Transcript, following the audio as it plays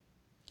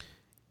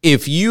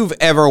If you've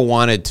ever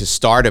wanted to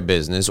start a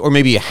business, or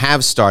maybe you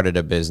have started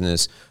a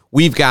business,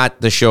 we've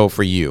got the show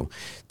for you.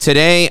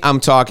 Today, I'm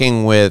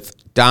talking with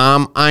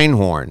Dom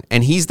Einhorn,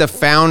 and he's the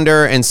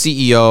founder and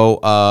CEO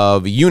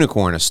of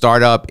Einhorn, a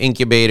startup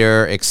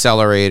incubator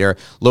accelerator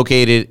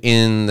located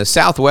in the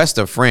southwest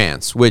of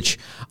France, which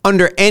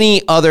under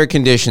any other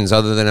conditions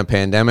other than a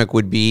pandemic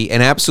would be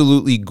an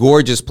absolutely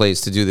gorgeous place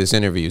to do this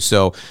interview.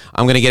 So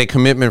I'm going to get a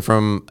commitment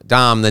from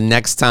Dom the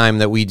next time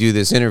that we do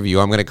this interview.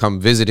 I'm going to come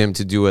visit him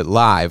to do it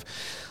live.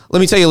 Let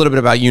me tell you a little bit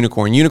about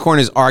Einhorn. Einhorn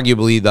is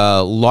arguably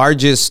the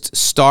largest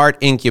start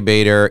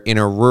incubator in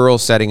a rural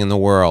setting in the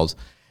world.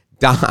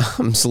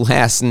 Dom's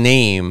last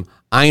name,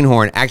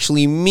 Einhorn,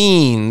 actually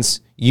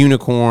means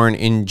unicorn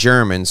in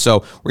German. So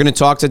we're going to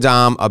talk to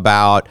Dom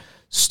about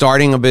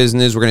starting a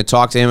business. We're going to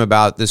talk to him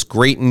about this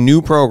great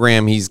new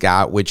program he's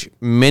got, which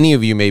many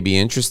of you may be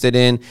interested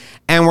in.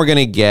 And we're going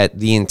to get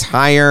the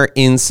entire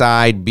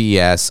inside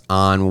BS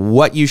on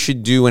what you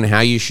should do and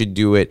how you should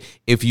do it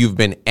if you've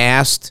been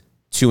asked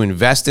to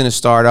invest in a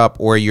startup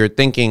or you're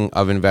thinking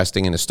of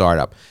investing in a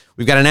startup.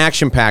 We've got an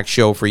action-packed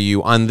show for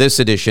you on this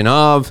edition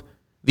of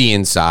the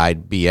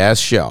Inside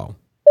BS Show.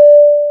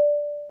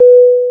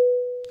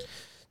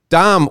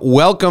 Dom,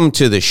 welcome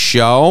to the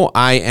show.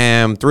 I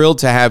am thrilled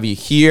to have you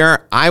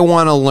here. I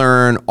want to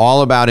learn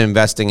all about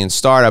investing in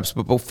startups,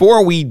 but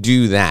before we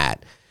do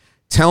that,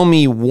 tell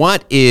me,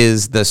 what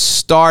is the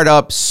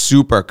Startup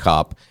Super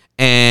Cup?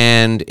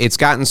 And it's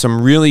gotten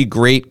some really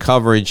great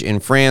coverage in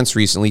France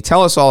recently.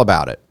 Tell us all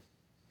about it.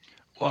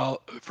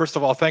 Well, first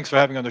of all, thanks for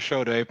having me on the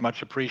show, Dave.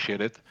 Much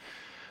appreciated.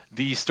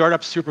 The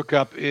Startup Super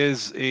Cup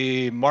is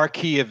a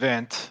marquee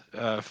event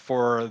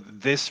for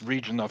this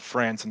region of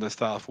France in the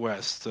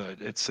Southwest.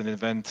 It's an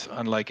event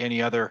unlike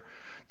any other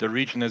the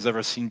region has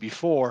ever seen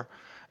before.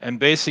 And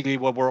basically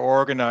what we're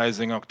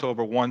organizing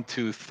October 1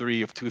 to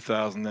 3 of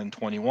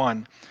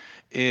 2021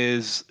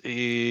 is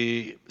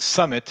a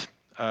summit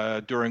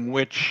during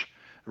which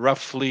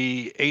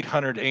roughly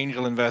 800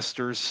 angel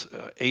investors,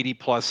 80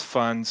 plus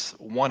funds,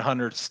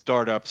 100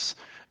 startups,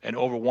 and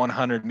over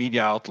 100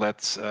 media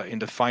outlets in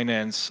the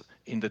finance,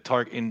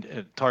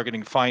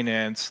 targeting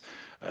finance,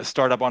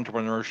 startup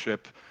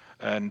entrepreneurship,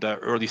 and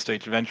early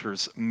stage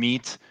ventures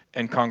meet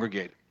and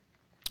congregate.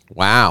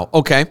 Wow.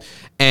 Okay.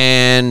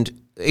 And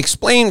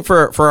explain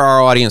for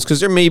our audience, because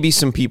there may be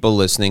some people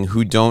listening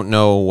who don't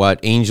know what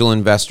angel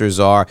investors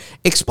are.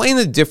 Explain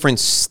the different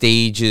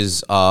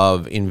stages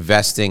of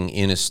investing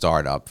in a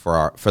startup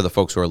for the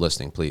folks who are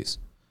listening, please.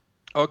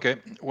 Okay.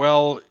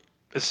 Well,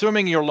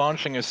 assuming you're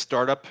launching a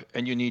startup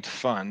and you need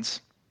funds,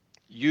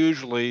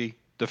 usually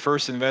the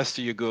first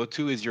investor you go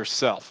to is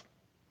yourself.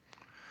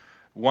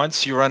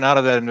 Once you run out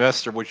of that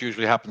investor, which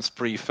usually happens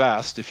pretty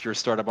fast if you're a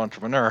startup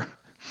entrepreneur,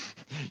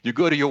 you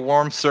go to your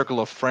warm circle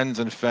of friends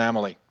and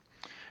family.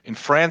 In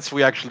France,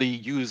 we actually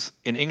use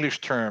an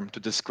English term to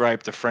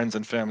describe the friends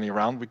and family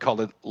around. We call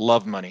it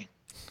love money.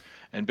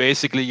 And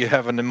basically, you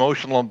have an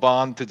emotional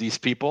bond to these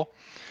people.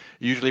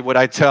 Usually what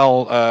I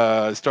tell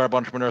startup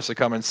entrepreneurs to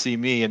come and see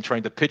me and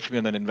trying to pitch me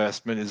on an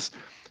investment is,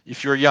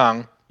 if you're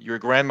young, your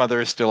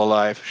grandmother is still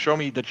alive, show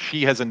me that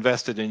she has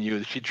invested in you,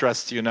 that she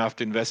trusts you enough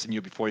to invest in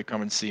you before you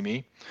come and see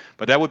me.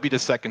 But that would be the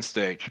second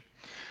stage.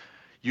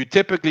 You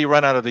typically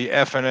run out of the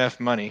F&F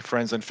money,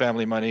 friends and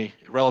family money,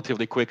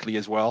 relatively quickly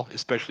as well,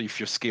 especially if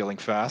you're scaling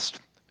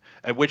fast,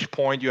 at which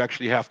point you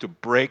actually have to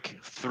break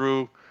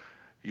through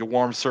your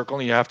warm circle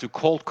and you have to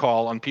cold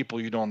call on people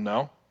you don't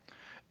know.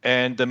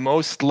 And the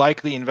most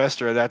likely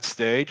investor at that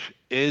stage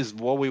is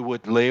what we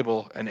would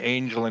label an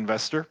angel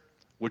investor,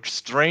 which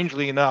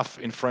strangely enough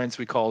in France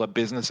we call a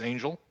business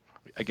angel.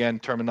 Again,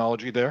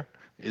 terminology there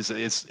is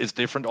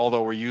different,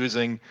 although we're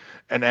using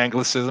an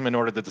Anglicism in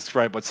order to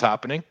describe what's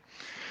happening.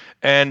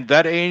 And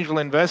that angel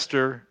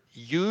investor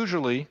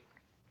usually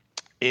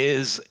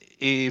is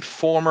a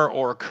former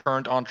or a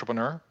current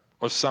entrepreneur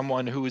or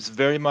someone who is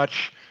very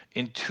much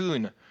in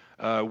tune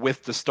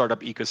with the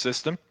startup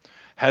ecosystem,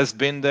 has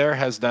been there,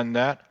 has done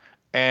that,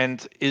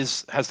 and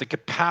has the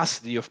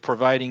capacity of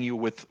providing you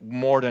with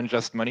more than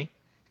just money,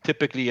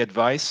 typically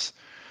advice.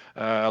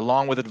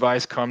 Along with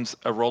advice comes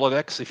a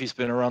Rolodex if he's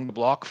been around the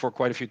block for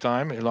quite a few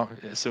times,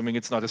 assuming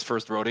it's not his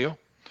first rodeo,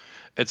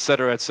 et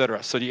cetera, et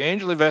cetera. So the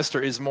angel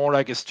investor is more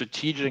like a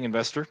strategic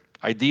investor,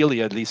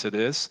 ideally at least it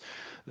is,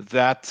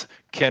 that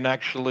can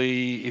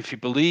actually, if he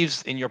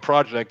believes in your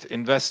project,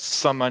 invest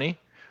some money,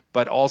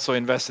 but also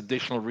invest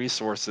additional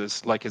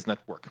resources like his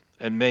network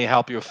and may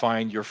help you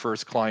find your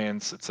first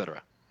clients, et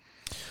cetera.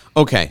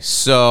 Okay,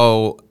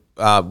 so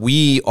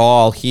we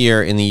all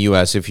here in the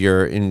U.S., if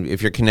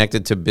you're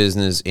connected to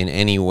business in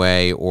any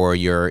way or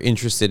you're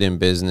interested in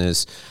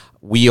business,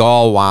 we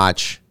all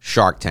watch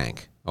Shark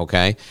Tank.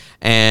 Okay,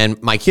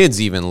 and my kids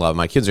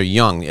are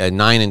young,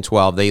 9 and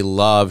 12. They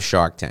love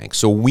Shark Tank,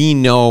 so we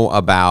know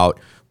about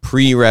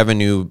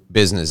pre-revenue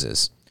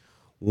businesses.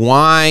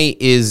 Why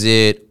is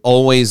it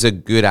always a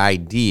good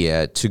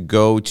idea to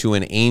go to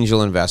an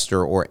angel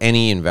investor or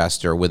any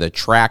investor with a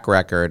track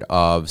record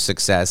of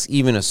success,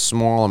 even a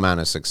small amount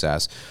of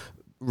success,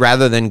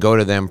 rather than go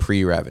to them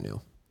pre-revenue?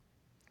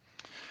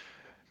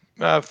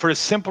 For a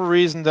simple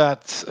reason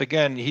that,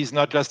 again, he's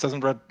not just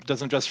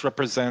doesn't just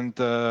represent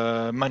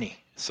money.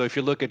 So if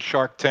you look at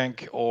Shark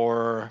Tank,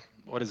 or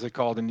what is it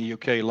called in the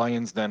UK,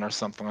 Lions Den or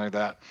something like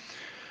that,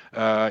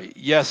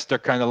 yes, they're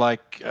kind of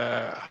like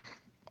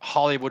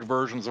Hollywood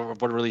versions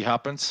of what really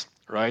happens,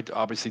 right?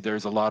 Obviously,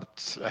 there's a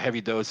heavy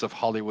dose of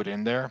Hollywood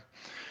in there,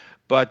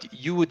 but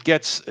you would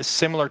get a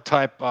similar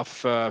type of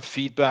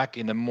feedback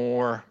in a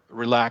more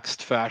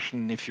relaxed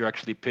fashion if you're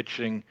actually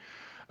pitching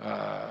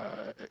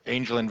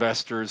angel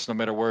investors, no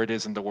matter where it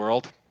is in the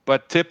world.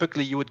 But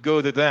typically, you would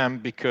go to them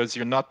because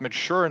you're not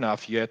mature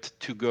enough yet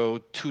to go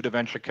to the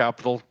venture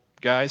capital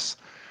guys.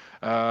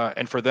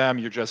 And for them,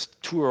 you're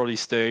just too early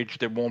stage.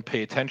 They won't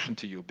pay attention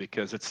to you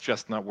because it's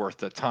just not worth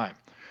the time,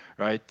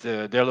 right?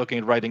 They're looking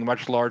at writing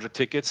much larger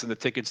tickets, and the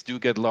tickets do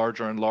get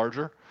larger and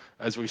larger,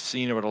 as we've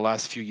seen over the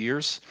last few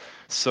years.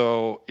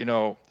 So,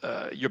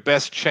 your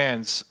best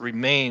chance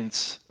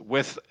remains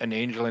with an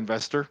angel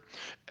investor.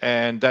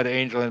 And that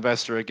angel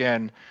investor,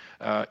 again,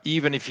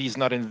 even if he's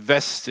not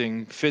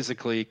investing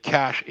physically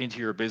cash into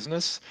your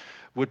business,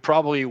 would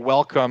probably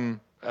welcome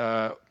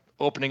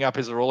opening up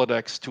his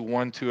Rolodex to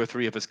 1, 2, or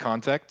 3 of his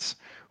contacts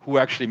who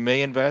actually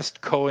may invest,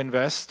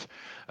 co-invest,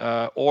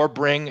 or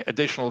bring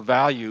additional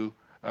value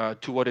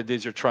to what it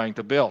is you're trying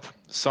to build.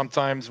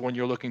 Sometimes when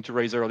you're looking to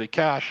raise early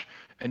cash,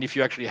 and if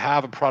you actually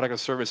have a product or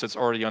service that's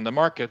already on the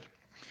market,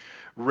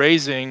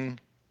 raising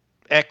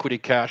equity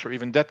cash or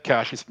even debt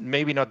cash is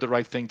maybe not the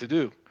right thing to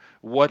do.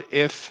 What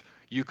if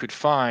you could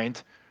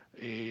find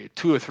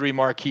 2 or 3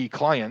 marquee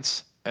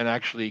clients and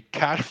actually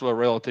cash flow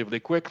relatively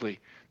quickly?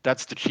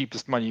 That's the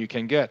cheapest money you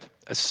can get,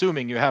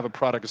 assuming you have a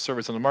product or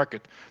service on the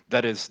market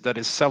that is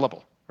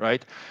sellable,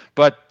 right?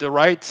 But the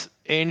right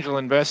angel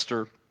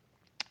investor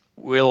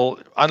will,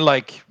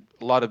 unlike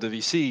a lot of the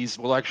VCs,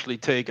 will actually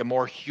take a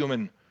more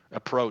human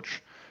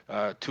approach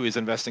to his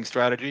investing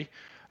strategy.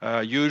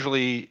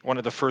 Usually, one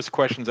of the first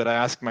questions that I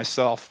ask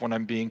myself when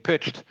I'm being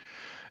pitched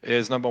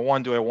is, number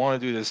one, do I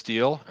want to do this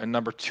deal? And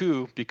number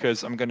two,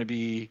 because I'm going to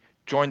be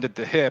joined at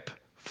the hip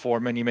for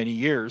many, many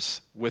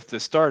years with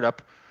this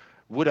startup,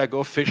 would I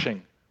go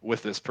fishing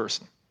with this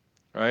person,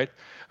 right?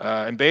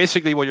 And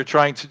basically what you're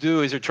trying to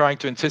do is you're trying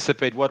to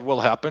anticipate what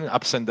will happen,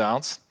 ups and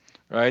downs,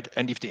 right?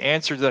 And if the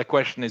answer to that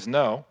question is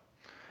no,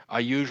 I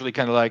usually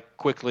kind of like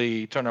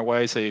quickly turn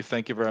away, say,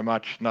 thank you very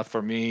much, not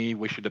for me,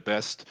 wish you the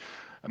best.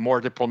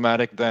 More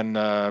diplomatic than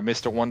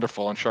Mr.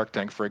 Wonderful on Shark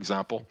Tank, for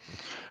example,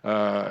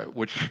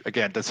 which,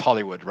 again, that's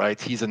Hollywood,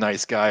 right? He's a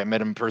nice guy. I met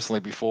him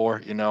personally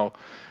before,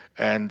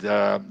 and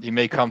he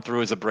may come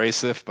through as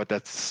abrasive, but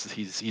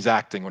he's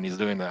acting when he's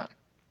doing that.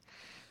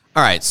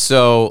 All right,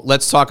 so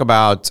let's talk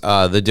about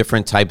the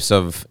different types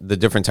of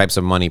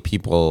money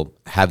people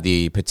have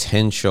the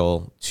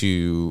potential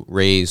to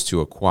raise, to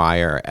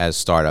acquire as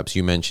startups.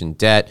 You mentioned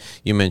debt,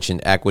 you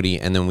mentioned equity,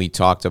 and then we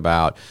talked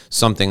about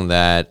something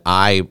that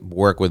I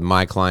work with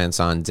my clients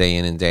on day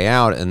in and day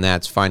out, and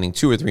that's finding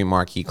 2 or 3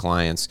 marquee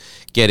clients,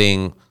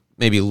 getting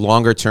maybe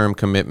longer term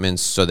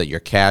commitments so that your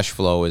cash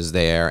flow is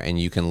there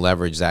and you can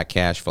leverage that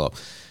cash flow.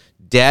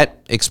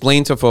 Debt,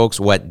 explain to folks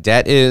what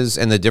debt is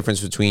and the difference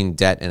between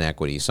debt and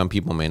equity. Some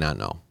people may not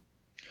know.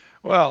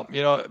 Well,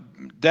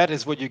 debt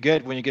is what you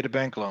get when you get a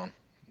bank loan,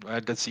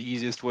 right? That's the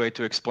easiest way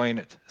to explain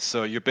it.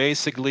 So you're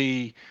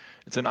basically,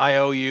 it's an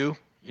IOU,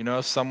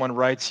 someone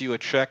writes you a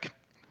check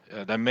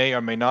that may or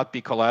may not be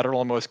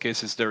collateral. In most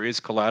cases, there is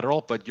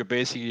collateral, but you're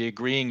basically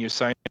agreeing, you're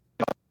signing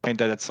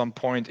that at some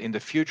point in the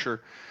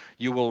future,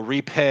 you will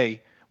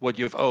repay what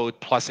you've owed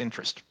plus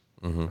interest,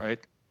 right?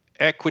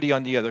 Equity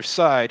on the other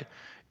side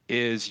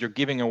is you're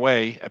giving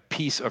away a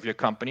piece of your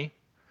company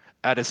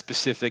at a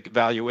specific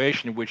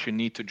valuation which you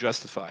need to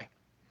justify.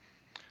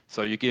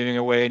 So you're giving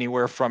away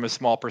anywhere from a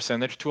small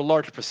percentage to a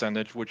large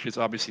percentage, which is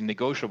obviously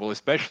negotiable,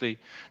 especially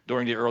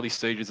during the early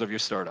stages of your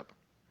startup.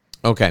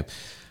 Okay.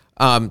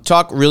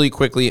 Talk really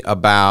quickly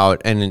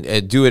about,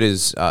 and do it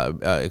as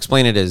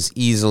explain it as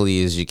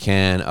easily as you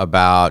can,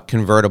 about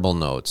convertible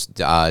notes,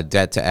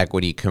 debt to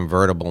equity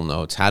convertible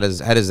notes. How does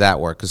that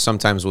work? Because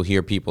sometimes we'll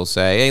hear people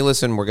say, "Hey,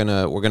 listen, we're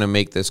gonna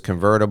make this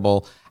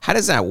convertible." How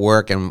does that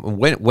work, and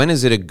when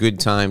is it a good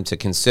time to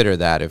consider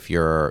that if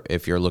you're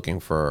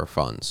looking for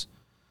funds?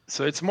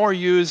 So it's more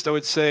used, I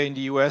would say, in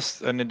the U.S.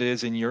 than it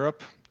is in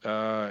Europe.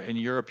 In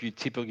Europe, you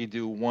typically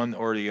do one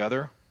or the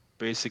other.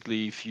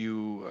 Basically, if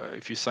you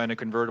sign a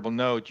convertible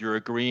note, you're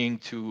agreeing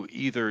to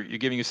either, you're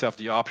giving yourself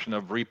the option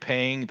of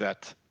repaying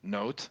that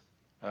note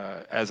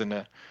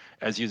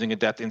as using a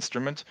debt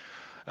instrument.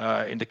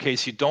 In the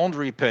case you don't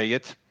repay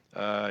it,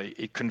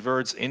 it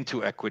converts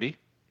into equity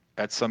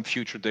at some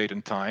future date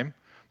and time,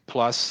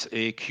 plus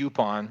a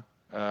coupon,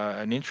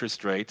 an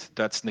interest rate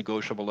that's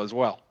negotiable as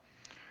well,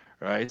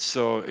 right?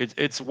 So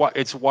it's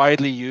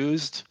widely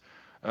used.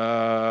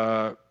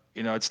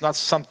 It's not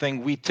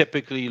something we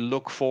typically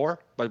look for,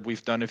 but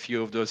we've done a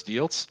few of those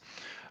deals.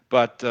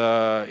 But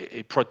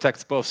it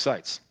protects both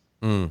sides.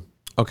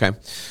 Okay.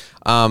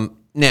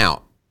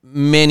 Now,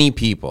 many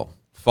people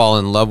fall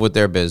in love with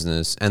their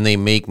business and they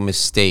make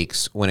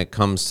mistakes when it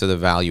comes to the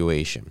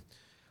valuation.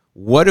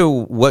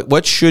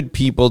 what should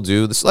people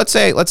do? Let's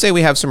say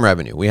we have some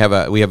revenue. We have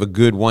a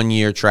good 1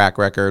 year track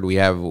record. We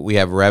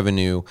have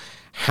revenue.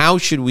 How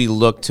should we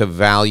look to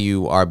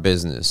value our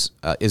business?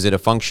 Is it a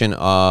function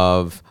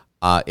of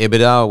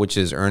EBITDA, which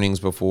is earnings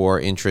before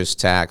interest,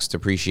 tax,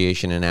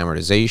 depreciation, and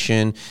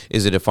amortization?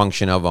 Is it a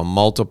function of a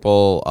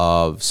multiple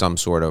of some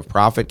sort of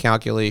profit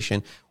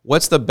calculation?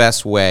 What's the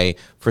best way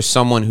for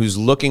someone who's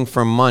looking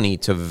for money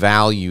to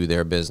value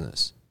their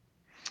business?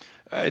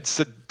 It's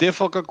a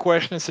difficult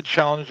question. It's a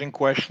challenging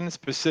question,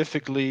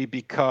 specifically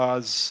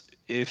because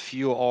if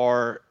you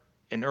are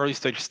an early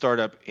stage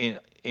startup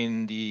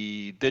in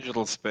the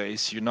digital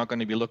space, you're not going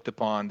to be looked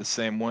upon the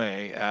same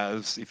way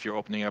as if you're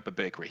opening up a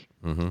bakery,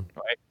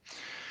 right?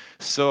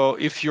 So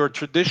if you're a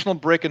traditional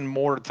brick and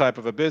mortar type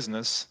of a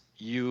business,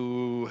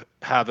 you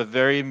have a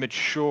very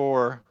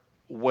mature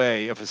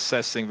way of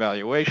assessing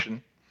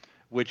valuation,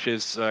 which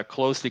is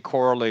closely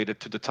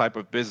correlated to the type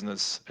of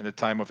business and the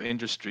type of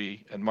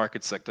industry and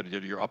market sector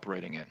that you're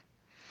operating in.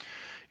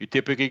 You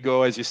typically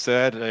go, as you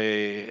said,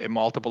 a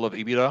multiple of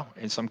EBITDA,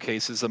 in some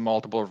cases a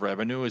multiple of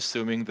revenue,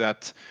 assuming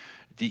that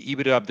the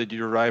EBITDA that you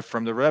derive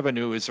from the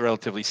revenue is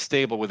relatively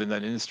stable within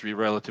that industry,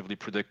 relatively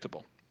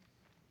predictable.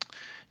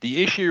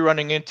 The issue you're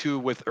running into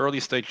with early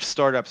stage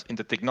startups in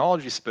the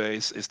technology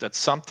space is that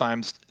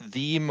sometimes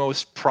the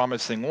most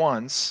promising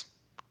ones,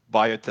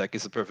 biotech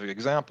is a perfect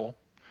example,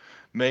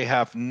 may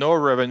have no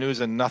revenues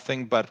and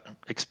nothing but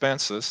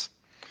expenses.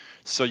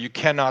 So you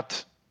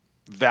cannot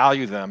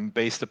value them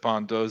based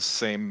upon those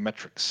same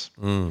metrics.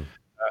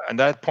 At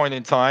that point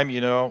in time,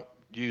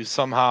 you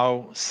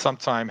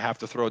sometime have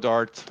to throw a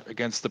dart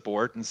against the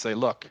board and say,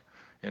 look,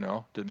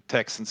 the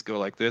Texans go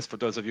like this. For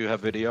those of you who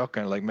have video,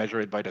 kind of like measure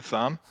it by the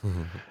thumb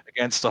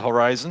against the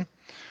horizon.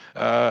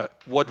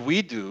 What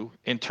we do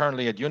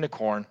internally at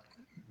Unicorn,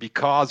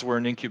 because we're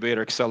an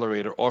incubator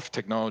accelerator of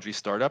technology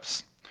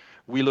startups,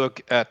 we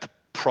look at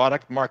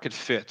product market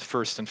fit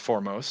first and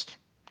foremost,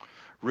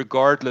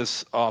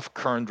 regardless of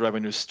current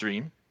revenue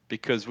stream,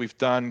 because we've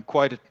done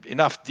quite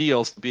enough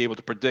deals to be able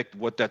to predict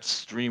what that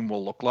stream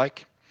will look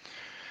like.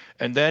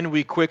 And then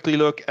we quickly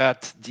look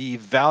at the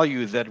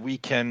value that we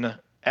can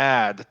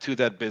add to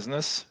that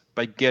business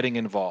by getting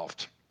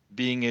involved,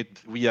 being it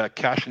via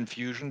cash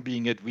infusion,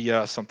 being it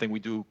via something we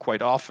do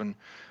quite often,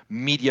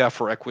 media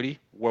for equity,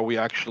 where we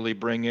actually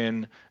bring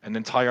in an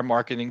entire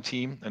marketing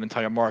team, an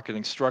entire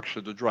marketing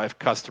structure to drive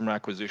customer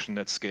acquisition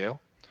at scale,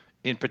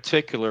 in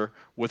particular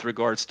with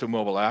regards to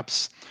mobile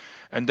apps.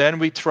 And then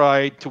we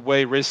try to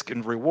weigh risk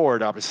and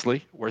reward,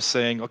 obviously. We're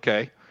saying,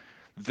 okay,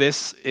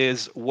 this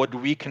is what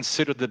we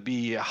consider to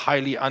be a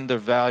highly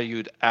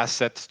undervalued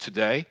asset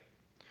today.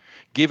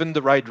 Given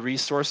the right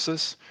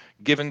resources,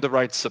 given the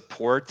right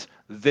support,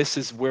 this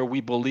is where we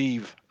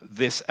believe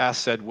this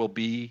asset will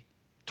be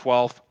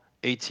 12,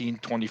 18,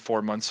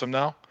 24 months from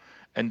now.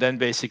 And then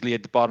basically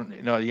at the bottom,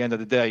 at the end of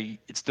the day,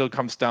 it still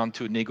comes down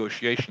to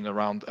negotiation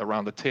around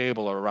the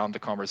table or around the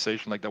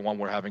conversation like the one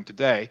we're having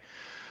today,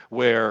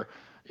 where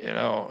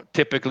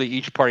typically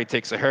each party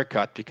takes a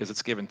haircut because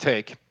it's give and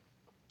take.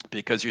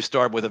 Because you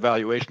start with a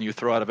valuation, you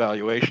throw out a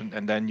valuation,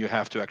 and then you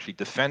have to actually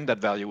defend that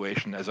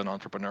valuation as an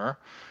entrepreneur,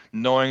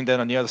 knowing that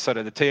on the other side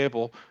of the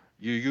table,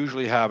 you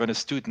usually have an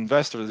astute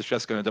investor that's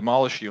just going to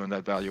demolish you on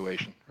that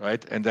valuation,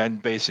 right? And then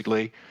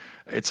basically,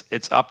 it's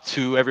up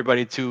to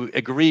everybody to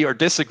agree or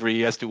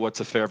disagree as to what's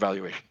a fair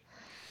valuation.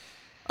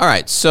 All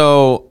right.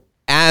 So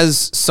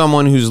as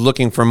someone who's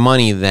looking for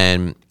money,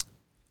 then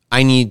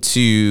I need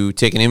to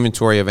take an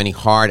inventory of any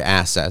hard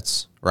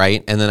assets,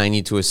 right? And then I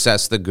need to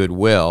assess the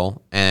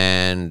goodwill,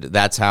 and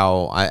that's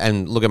how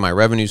and look at my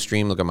revenue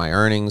stream, look at my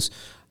earnings,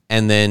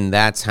 and then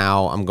that's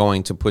how I'm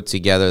going to put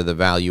together the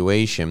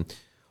valuation.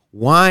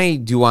 Why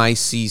do I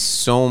see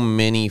so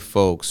many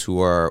folks who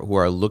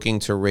are looking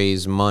to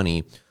raise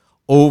money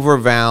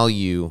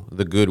overvalue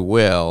the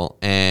goodwill,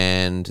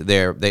 and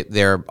they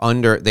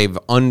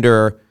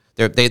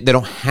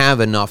don't have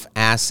enough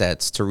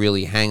assets to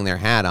really hang their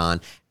hat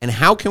on? And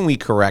how can we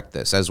correct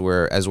this as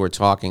we're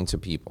talking to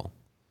people?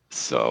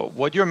 So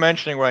what you're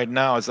mentioning right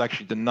now is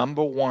actually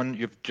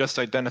you've just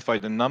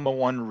identified the number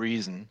one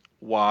reason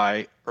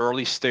why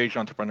early stage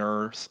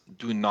entrepreneurs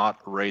do not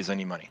raise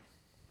any money.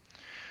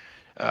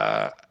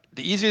 The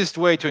easiest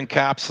way to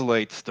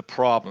encapsulate the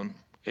problem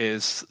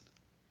is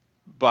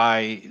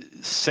by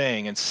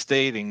saying and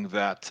stating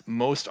that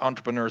most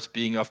entrepreneurs,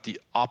 being of the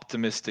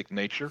optimistic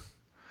nature,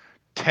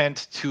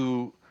 tend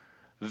to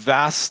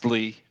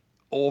vastly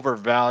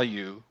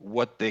overvalue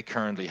what they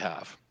currently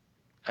have.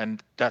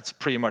 And that's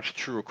pretty much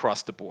true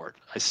across the board.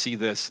 I see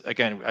this,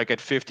 again, I get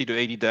 50 to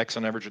 80 decks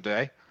on average a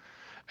day,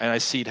 and I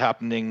see it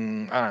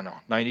happening,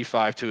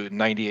 95 to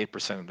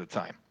 98% of the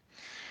time.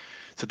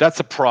 So that's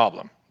a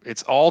problem.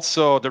 It's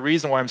also the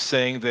reason why I'm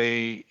saying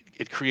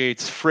it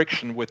creates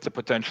friction with the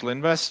potential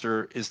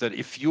investor is that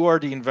if you are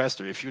the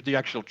investor, if you're the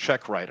actual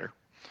check writer,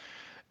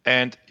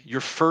 and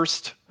your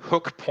first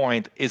hook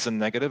point is a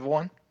negative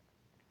one,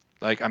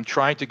 like I'm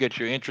trying to get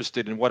you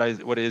interested in what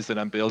it is that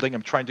I'm building.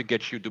 I'm trying to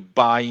get you to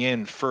buy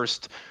in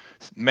first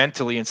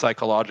mentally and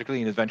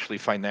psychologically and eventually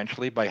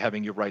financially by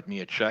having you write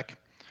me a check.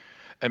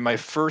 And my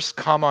first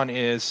comment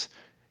is,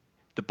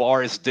 the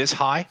bar is this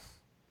high,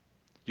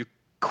 you're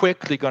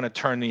quickly going to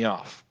turn me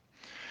off.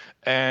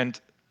 And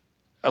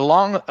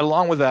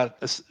along with that,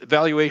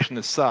 valuation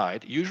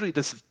aside, usually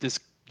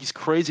these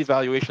crazy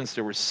valuations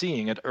that we're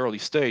seeing at early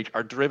stage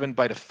are driven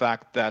by the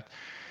fact that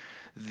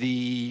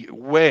the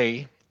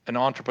way an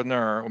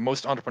entrepreneur, or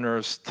most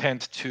entrepreneurs,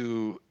 tend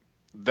to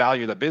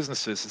value their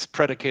businesses is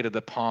predicated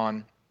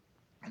upon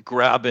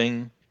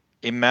grabbing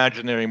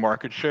imaginary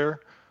market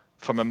share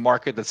from a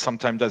market that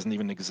sometimes doesn't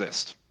even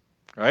exist,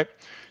 right?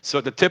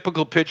 So the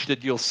typical pitch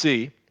that you'll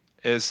see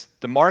is,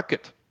 the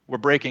market we're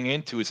breaking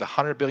into is a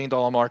 $100 billion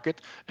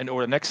market, and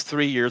over the next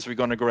 3 years, we're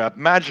going to grab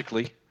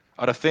magically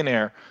out of thin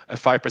air a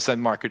 5%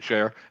 market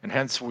share, and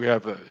hence we're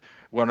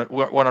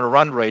on a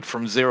run rate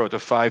from 0 to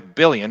 5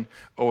 billion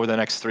over the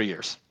next 3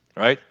 years,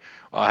 right?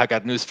 I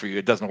got news for you,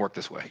 it doesn't work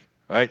this way,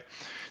 right?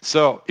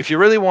 So if you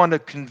really want to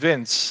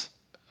convince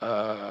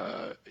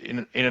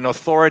in an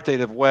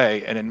authoritative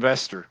way an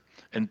investor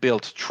and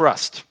build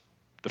trust,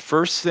 the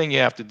first thing you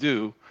have to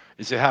do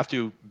is you have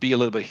to be a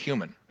little bit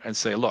human and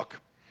say, look,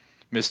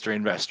 Mr.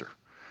 Investor,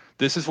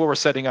 this is what we're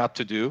setting out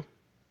to do.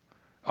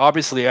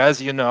 Obviously,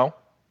 as you know,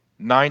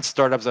 9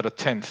 startups out of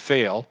 10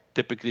 fail,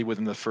 typically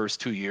within the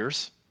first 2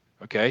 years,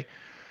 okay?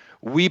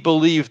 We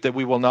believe that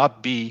we will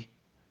not be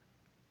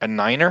a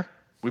niner.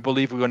 We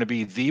believe we're going to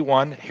be the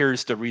one.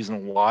 Here's the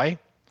reason why.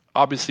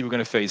 Obviously, we're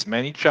going to face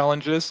many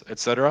challenges,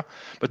 etc.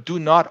 But do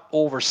not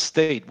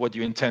overstate what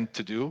you intend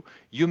to do.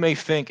 You may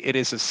think it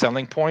is a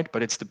selling point,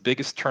 but it's the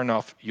biggest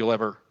turnoff you'll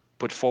ever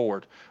put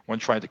forward when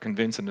trying to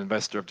convince an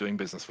investor of doing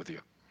business with you.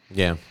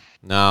 Yeah.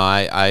 No,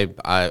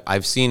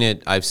 I've seen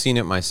it. I've seen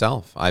it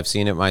myself. I've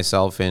seen it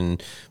myself in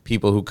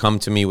people who come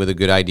to me with a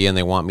good idea and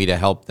they want me to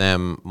help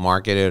them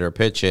market it or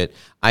pitch it.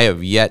 I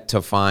have yet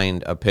to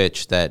find a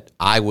pitch that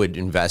I would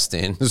invest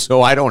in,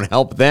 so I don't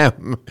help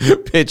them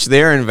pitch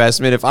their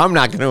investment if I'm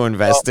not going to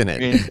invest in it. I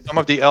mean, some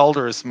of the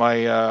elders,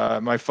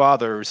 my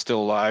father, who's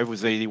still alive,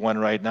 who's 81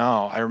 right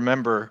now. I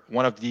remember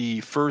one of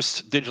the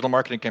first digital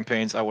marketing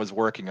campaigns I was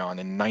working on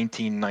in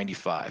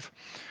 1995.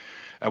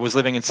 I was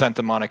living in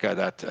Santa Monica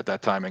at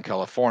that time in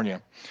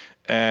California.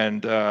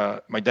 And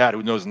my dad,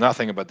 who knows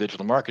nothing about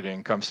digital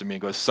marketing, comes to me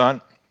and goes, son,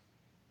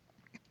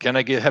 can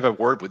I have a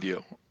word with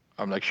you?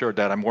 I'm like, sure,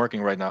 Dad, I'm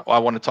working right now. Oh, I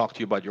want to talk to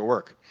you about your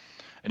work.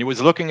 And he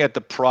was looking at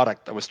the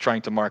product I was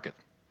trying to market.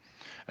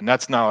 And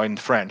that's now in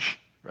French.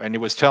 And he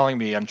was telling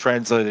me, I'm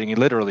translating it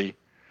literally,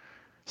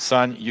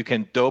 son, you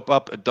can dope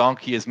up a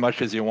donkey as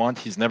much as you want.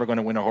 He's never going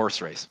to win a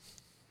horse race.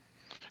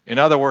 In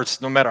other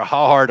words, no matter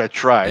how hard I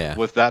tried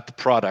with that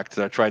product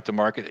that I tried to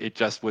market, it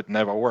just would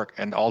never work.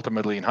 And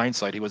ultimately, in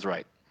hindsight, he was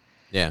right.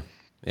 Yeah,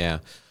 yeah.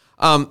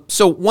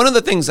 So one of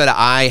the things that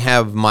I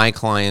have my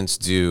clients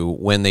do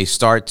when they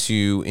start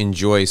to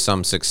enjoy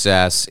some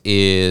success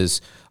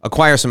is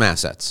acquire some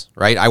assets,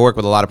 right? I work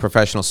with a lot of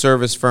professional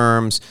service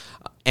firms.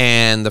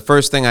 And the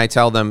first thing I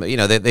tell them,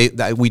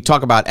 we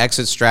talk about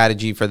exit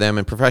strategy for them,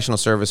 and professional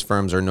service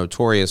firms are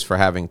notorious for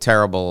having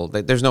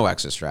there's no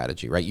exit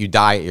strategy, right? You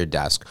die at your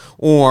desk,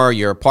 or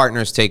your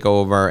partners take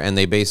over and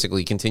they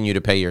basically continue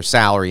to pay your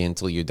salary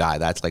until you die.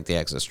 That's like the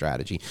exit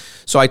strategy.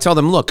 So I tell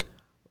them, look,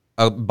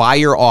 buy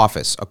your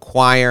office,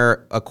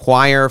 acquire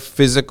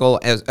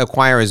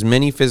as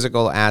many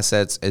physical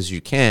assets as you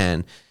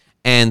can,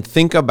 and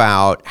think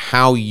about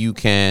how you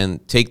can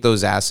take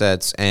those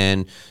assets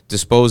and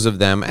dispose of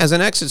them as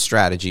an exit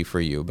strategy for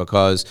you.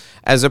 Because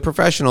as a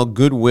professional,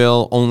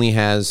 goodwill only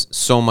has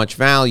so much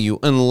value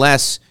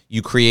unless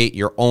you create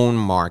your own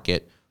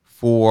market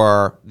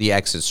for the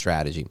exit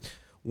strategy.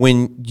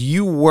 When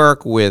you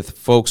work with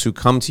folks who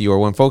come to you, or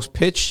when folks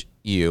pitch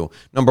you,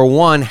 number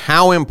one,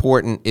 how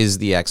important is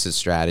the exit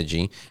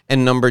strategy?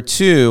 And number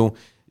two,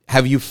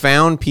 have you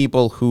found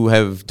people who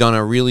have done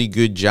a really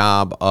good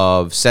job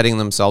of setting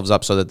themselves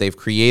up so that they've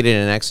created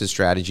an exit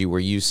strategy where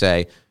you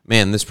say,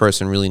 man, this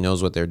person really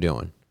knows what they're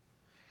doing?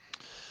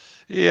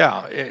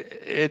 Yeah,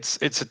 it's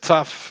a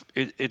tough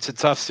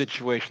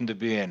situation to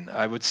be in.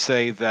 I would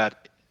say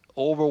that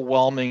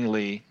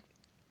overwhelmingly,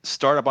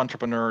 startup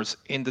entrepreneurs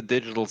in the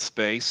digital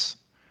space,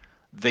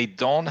 they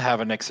don't have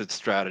an exit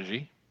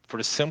strategy for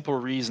the simple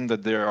reason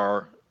that they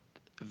are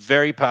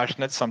very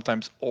passionate,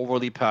 sometimes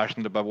overly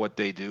passionate about what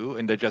they do,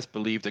 and they just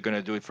believe they're going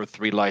to do it for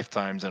 3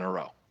 lifetimes in a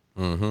row.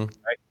 Mm-hmm.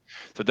 Right?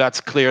 So that's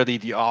clearly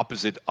the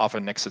opposite of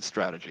an exit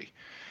strategy.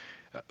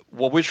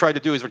 What we try to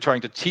do is we're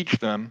trying to teach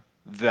them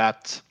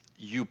that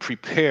you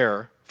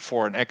prepare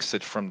for an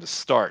exit from the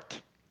start,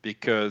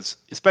 because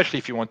especially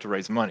if you want to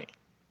raise money,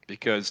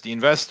 because the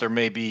investor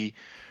may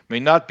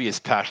not be as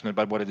passionate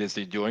about what it is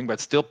they're doing,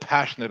 but still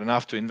passionate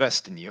enough to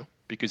invest in you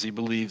because he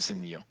believes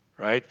in you.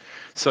 Right?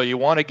 So you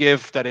want to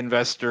give that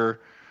investor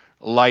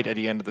light at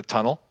the end of the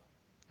tunnel,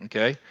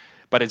 okay?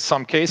 But in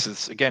some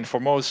cases, again, for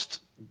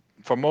most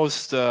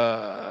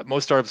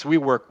startups we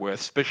work with,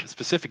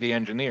 specifically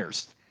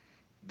engineers,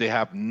 they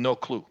have no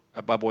clue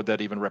about what that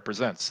even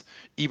represents,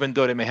 even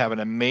though they may have an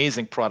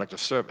amazing product or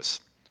service,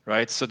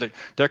 right? So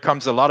there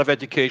comes a lot of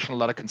education, a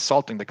lot of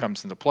consulting that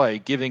comes into play,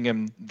 giving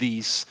them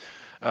these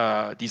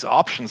these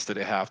options that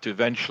they have to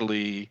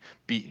eventually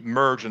be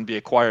merged and be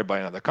acquired by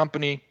another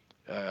company.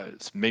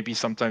 Maybe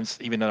sometimes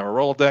even in our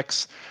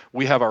Rolodex.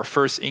 We have our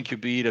first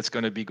incubee that's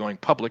going to be going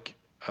public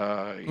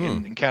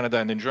in Canada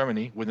and in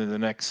Germany within the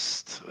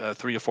next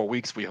 3 to 4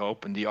 weeks, we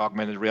hope, in the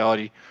augmented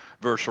reality,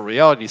 virtual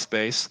reality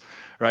space,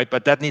 right?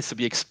 But that needs to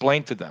be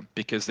explained to them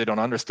because they don't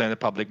understand the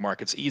public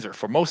markets either,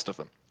 for most of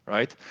them,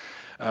 right?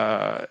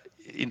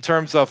 In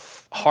terms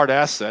of hard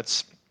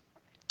assets,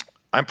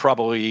 I'm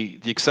probably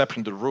the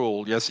exception to the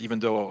rule. Yes, even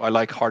though I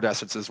like hard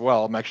assets as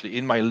well, I'm actually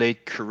in my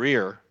late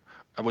career.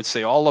 I would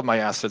say all of my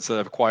assets that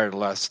I've acquired the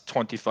last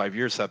 25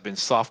 years have been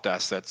soft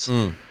assets,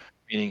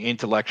 meaning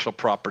intellectual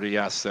property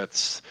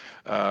assets,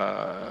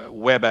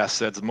 web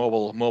assets,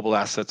 mobile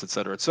assets, et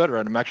cetera, et cetera.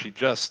 And I'm actually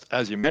just,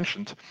 as you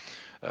mentioned,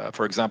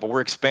 for example,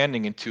 we're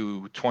expanding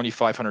into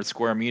 2,500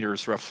 square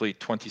meters, roughly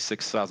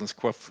 26,000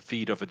 square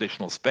feet of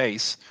additional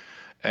space.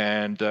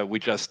 And we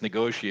just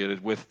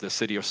negotiated with the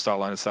city of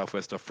Starline in the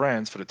southwest of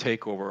France for the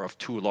takeover of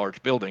 2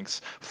 large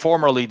buildings,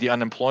 formerly the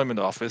unemployment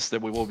office that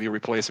we will be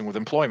replacing with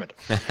employment.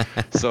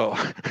 So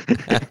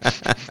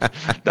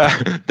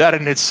that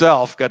in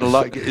itself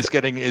is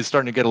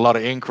starting to get a lot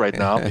of ink right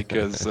now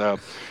because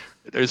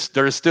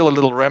there's still a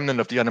little remnant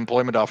of the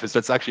unemployment office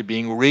that's actually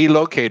being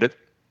relocated.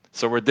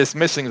 So we're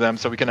dismissing them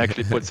so we can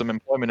actually put some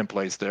employment in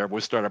place there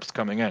with startups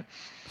coming in.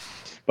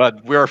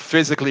 But we're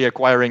physically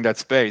acquiring that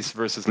space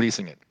versus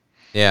leasing it.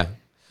 Yeah.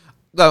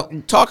 Now,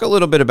 talk a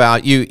little bit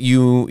about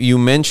you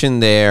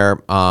mentioned there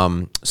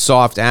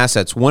soft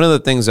assets. One of the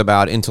things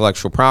about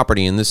intellectual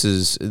property, and this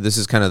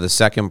is kind of the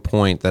second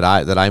point that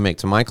I make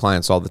to my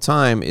clients all the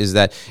time, is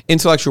that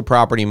intellectual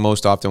property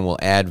most often will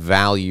add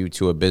value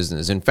to a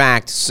business. In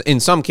fact, in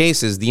some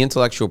cases, the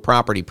intellectual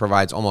property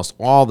provides almost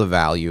all the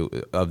value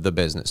of the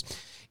business.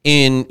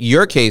 In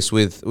your case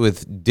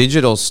with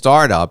digital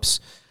startups,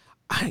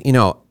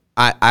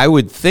 I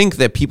would think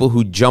that people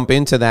who jump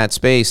into that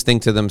space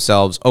think to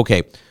themselves,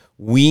 okay,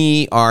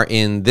 we are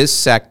in this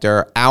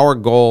sector. Our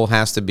goal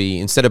has to be,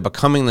 instead of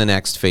becoming the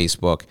next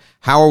Facebook,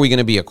 how are we going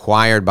to be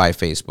acquired by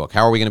Facebook?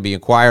 How are we going to be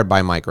acquired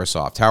by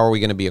Microsoft? How are we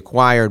going to be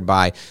acquired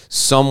by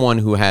someone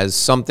who has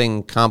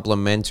something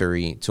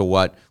complementary to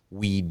what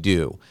we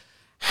do?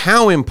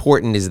 How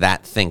important is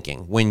that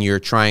thinking when you're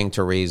trying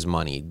to raise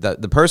money?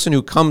 The person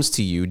who comes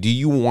to you, do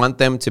you want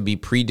them to be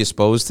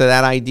predisposed to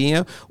that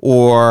idea,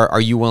 or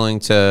are you willing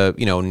to,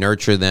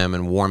 nurture them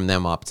and warm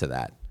them up to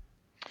that?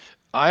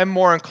 I'm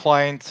more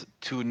inclined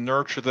to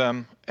nurture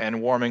them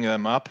and warming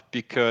them up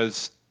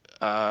because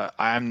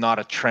I'm not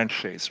a trend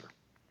chaser.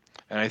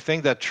 And I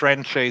think that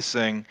trend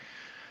chasing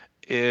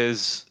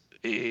is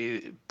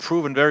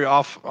proven very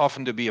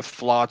often to be a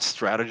flawed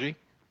strategy.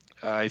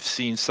 I've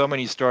seen so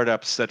many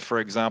startups that, for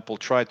example,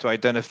 try to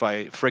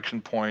identify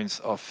friction points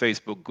of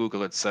Facebook,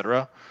 Google,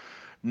 etc.,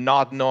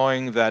 not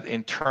knowing that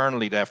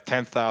internally they have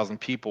 10,000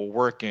 people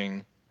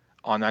working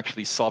on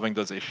actually solving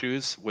those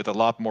issues with a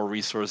lot more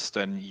resource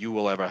than you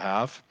will ever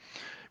have.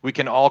 We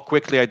can all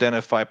quickly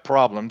identify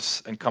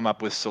problems and come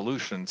up with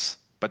solutions,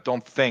 but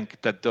don't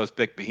think that those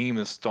big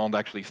behemoths don't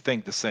actually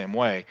think the same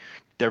way.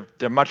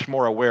 They're much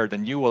more aware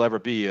than you will ever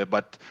be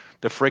about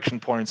the friction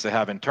points they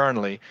have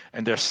internally,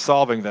 and they're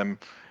solving them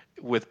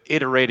with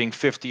iterating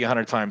 50,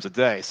 100 times a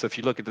day. So if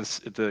you look at this,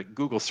 the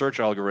Google search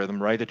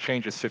algorithm, right, it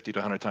changes 50 to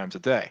 100 times a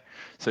day.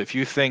 So if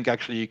you think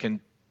actually you can,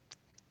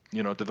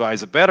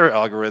 devise a better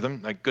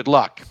algorithm, like good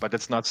luck, but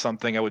that's not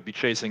something I would be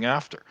chasing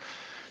after.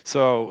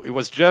 So it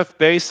was Jeff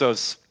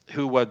Bezos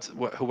who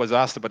was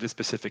asked about this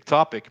specific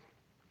topic,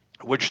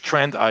 which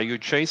trend are you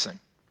chasing?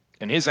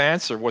 And his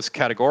answer was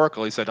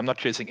categorical. He said, I'm not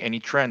chasing any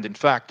trend. In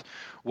fact,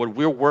 what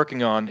we're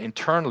working on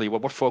internally,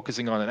 what we're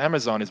focusing on at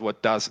Amazon is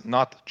what does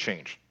not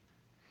change,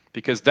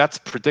 because that's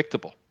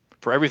predictable.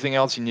 For everything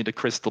else, you need a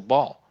crystal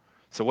ball.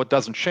 So what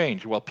doesn't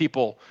change? Well,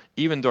 people,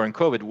 even during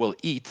COVID, will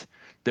eat,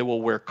 they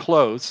will wear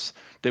clothes,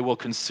 they will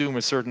consume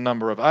a certain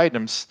number of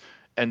items.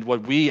 And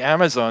what we,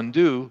 Amazon,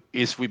 do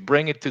is we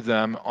bring it to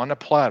them on a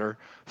platter,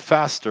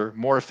 faster,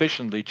 more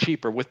efficiently,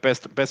 cheaper, with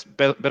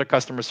better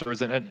customer service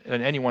than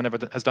anyone ever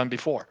has done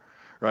before,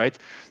 right?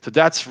 So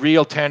that's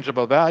real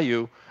tangible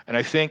value. And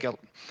I think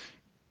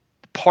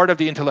part of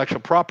the intellectual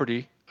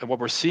property, and what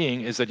we're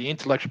seeing is that the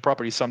intellectual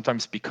property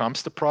sometimes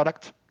becomes the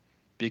product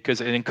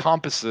because it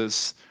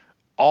encompasses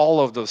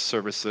all of those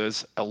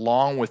services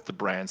along with the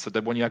brand, so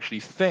that when you actually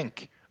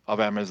think of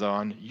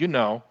Amazon,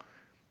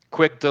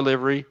 quick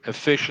delivery,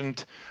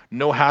 efficient,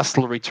 no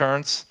hassle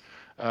returns.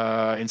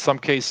 In some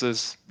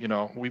cases,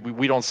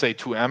 we don't say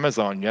to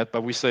Amazon yet,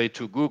 but we say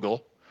to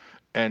Google.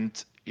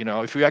 And,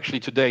 if we actually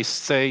today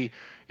say,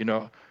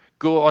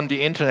 go on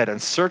the internet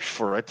and search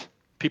for it,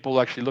 people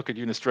will actually look at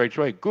you in a straight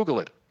way. Google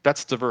it.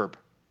 That's the verb,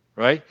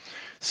 right?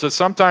 So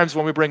sometimes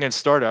when we bring in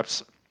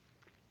startups,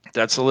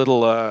 that's a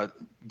little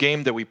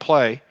game that we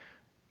play.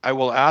 I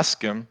will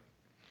ask them,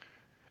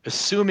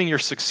 assuming you're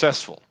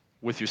successful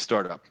with your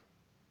startup,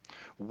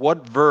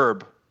 what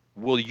verb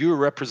will you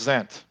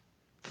represent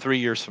 3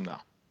 years from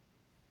now?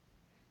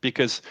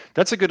 Because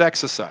that's a good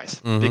exercise,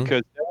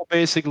 because that will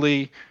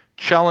basically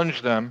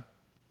challenge them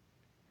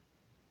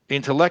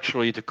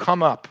intellectually to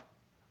come up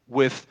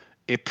with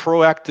a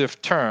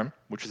proactive term,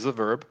 which is a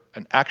verb,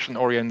 an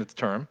action-oriented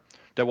term,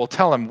 that will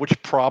tell them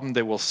which problem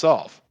they will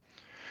solve.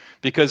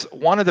 Because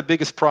one of the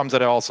biggest problems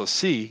that I also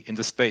see in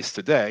the space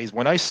today is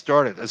when I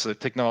started as a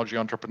technology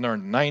entrepreneur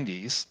in the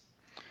 90s,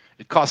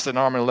 it cost an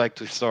arm and a leg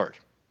to start.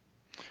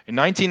 In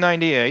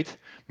 1998,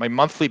 my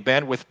monthly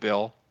bandwidth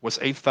bill was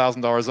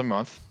 $8,000 a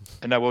month,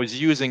 and I was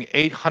using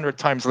 800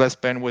 times less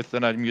bandwidth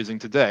than I'm using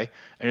today,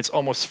 and it's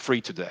almost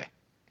free today.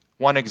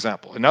 One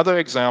example. Another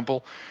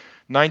example,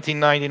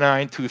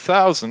 1999,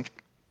 2000,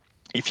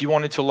 if you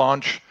wanted to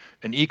launch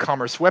an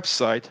e-commerce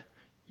website,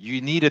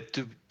 you needed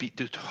to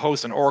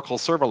host an Oracle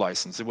server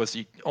license. It was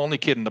the only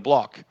kid in the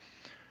block.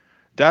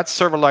 That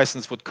server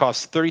license would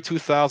cost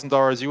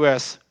 $32,000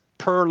 US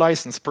per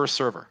license per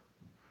server.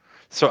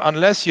 So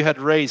unless you had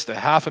raised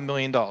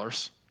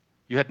 $500,000,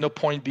 you had no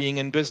point being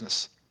in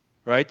business,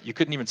 right? You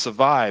couldn't even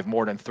survive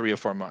more than 3 or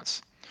 4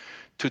 months.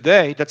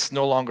 Today, that's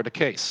no longer the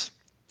case.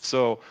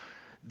 So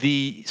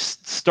the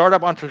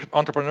startup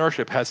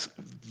entrepreneurship has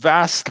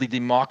vastly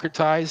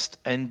democratized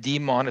and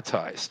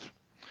demonetized.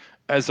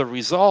 As a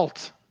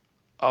result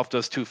of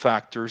those two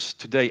factors,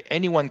 today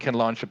anyone can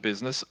launch a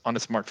business on a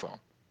smartphone,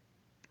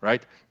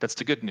 right? That's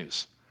the good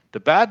news. The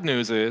bad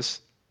news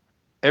is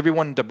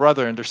everyone, their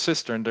brother and their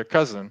sister and their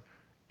cousin,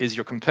 is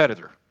your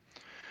competitor.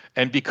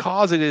 And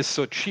because it is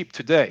so cheap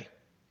today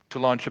to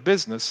launch a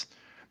business,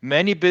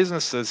 many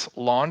businesses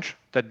launch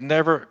that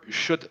never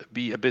should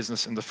be a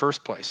business in the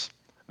first place.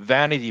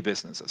 Vanity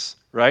businesses,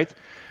 right?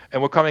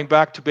 And we're coming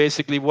back to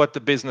basically what the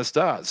business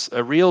does.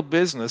 A real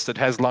business that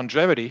has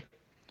longevity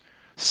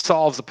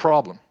solves a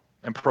problem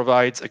and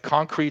provides a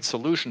concrete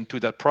solution to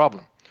that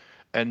problem.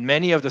 And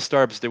many of the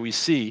startups that we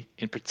see,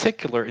 in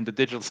particular in the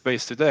digital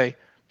space today,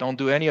 don't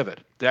do any of it.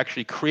 They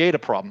actually create a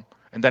problem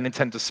and then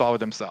intend to solve it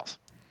themselves.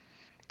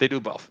 They do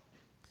both.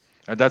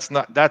 And that's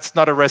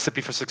not a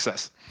recipe for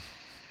success.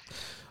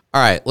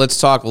 All right, let's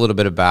talk a little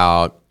bit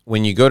about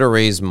when you go to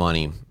raise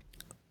money.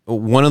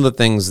 One of the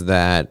things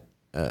that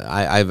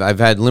I've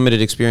had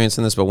limited experience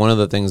in this, but one of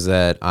the things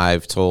that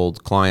I've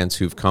told clients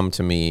who've come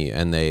to me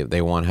and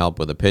they want help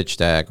with a pitch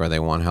deck or they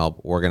want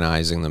help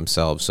organizing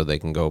themselves so they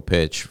can go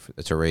pitch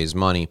to raise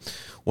money,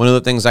 one of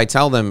the things I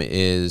tell them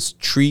is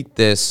treat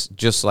this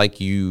just like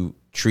you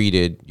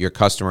treated your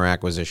customer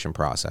acquisition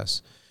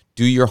process.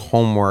 Do your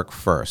homework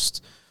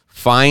first.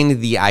 Find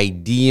the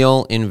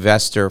ideal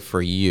investor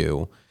for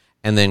you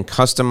and then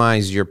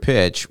customize your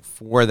pitch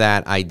for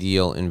that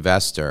ideal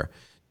investor.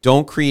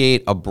 Don't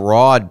create a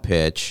broad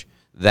pitch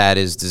that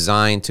is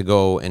designed to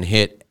go and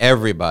hit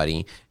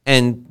everybody,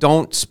 and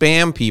don't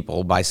spam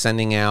people by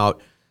sending out,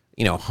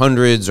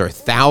 hundreds or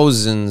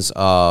thousands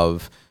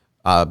of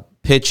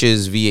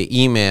pitches via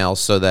email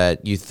so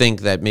that you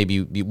think that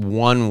maybe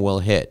one will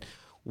hit.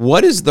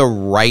 What is the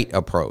right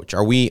approach?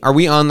 Are we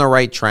on the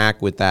right track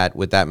with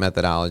that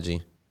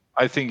methodology?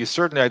 I think you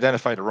certainly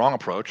identified the wrong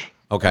approach.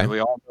 Okay. And we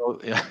all know,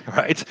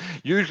 right?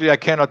 Usually I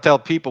cannot tell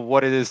people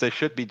what it is they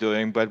should be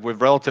doing, but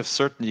with relative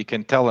certainty you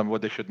can tell them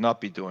what they should not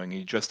be doing.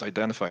 You just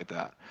identified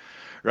that,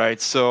 right?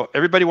 So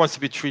everybody wants to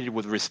be treated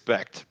with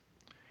respect.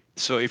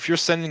 So if you're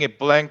sending a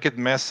blanket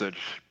message,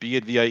 be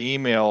it via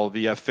email,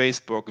 via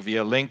Facebook,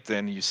 via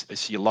LinkedIn, I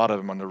see a lot of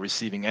them on the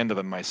receiving end of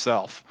them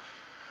myself,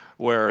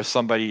 where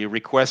somebody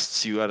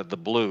requests you out of the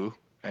blue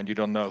and you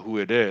don't know who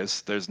it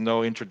is. There's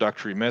no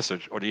introductory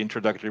message, or the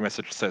introductory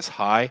message says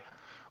hi,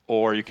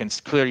 or you can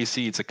clearly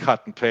see it's a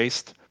cut and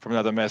paste from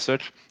another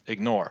message.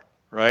 Ignore,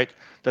 right?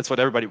 That's what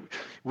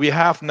we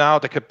have now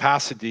the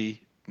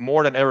capacity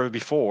more than ever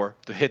before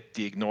to hit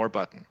the ignore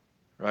button,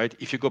 right?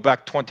 If you go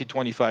back 20,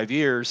 25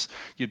 years,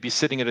 you'd be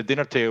sitting at a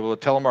dinner table, a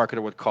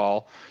telemarketer would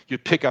call,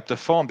 you'd pick up the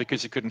phone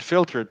because you couldn't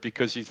filter it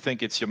because you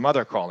think it's your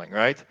mother calling,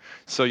 right?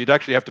 So you'd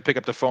actually have to pick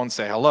up the phone,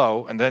 say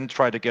hello, and then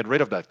try to get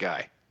rid of that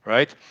guy,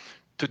 right?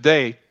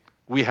 Today,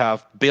 we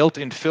have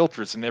built-in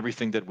filters in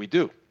everything that we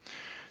do.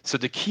 So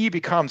the key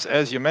becomes,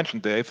 as you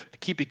mentioned, Dave, the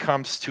key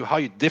becomes to how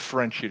you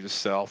differentiate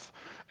yourself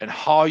and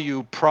how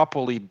you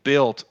properly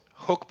build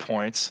hook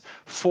points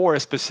for a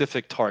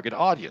specific target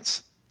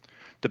audience.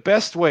 The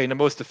best way and the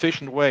most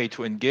efficient way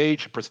to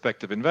engage a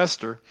prospective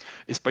investor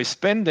is by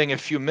spending a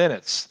few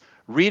minutes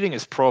reading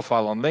his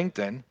profile on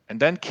LinkedIn and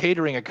then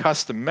catering a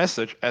custom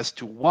message as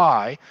to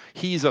why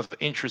he's of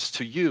interest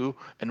to you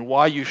and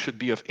why you should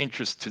be of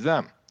interest to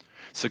them.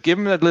 So give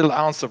him that little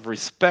ounce of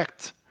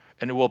respect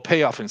and it will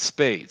pay off in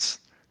spades,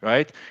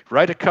 right?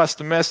 Write a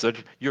custom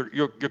message.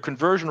 Your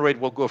conversion rate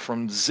will go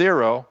from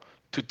 0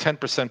 to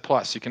 10%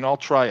 plus. You can all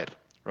try it,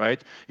 right?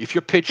 If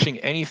you're pitching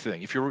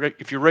anything, if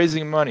you're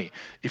raising money,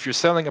 if you're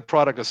selling a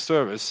product or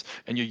service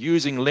and you're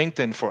using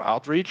LinkedIn for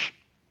outreach,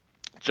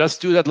 just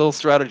do that little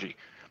strategy.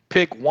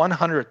 Pick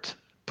 100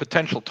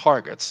 potential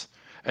targets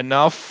and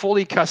now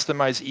fully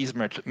customize each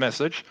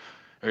message,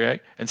 okay?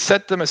 And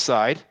set them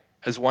aside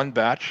as one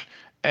batch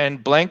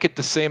and blanket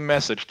the same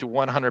message to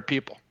 100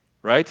 people,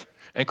 right?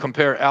 And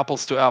compare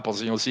apples to apples,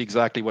 and you'll see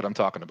exactly what I'm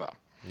talking about.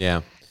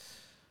 Yeah.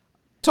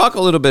 Talk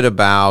a little bit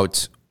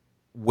about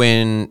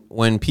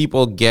when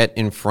people get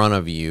in front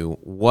of you,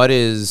 what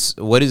is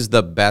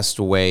the best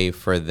way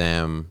for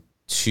them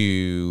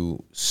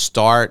to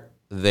start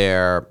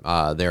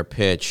their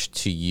pitch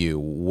to you?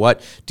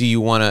 What do you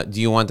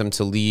want them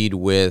to lead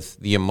with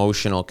the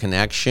emotional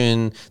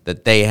connection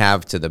that they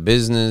have to the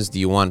business? Do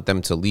you want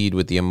them to lead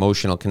with the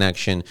emotional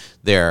connection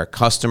their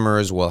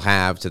customers will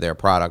have to their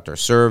product or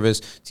service?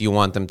 Do you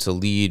want them to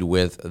lead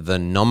with the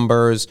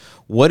numbers?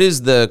 What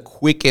is the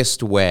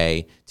quickest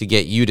way to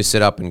get you to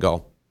sit up and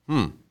go,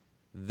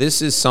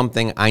 this is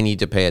something I need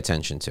to pay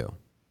attention to?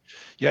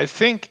 Yeah, I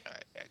think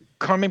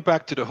coming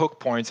back to the hook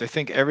points, I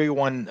think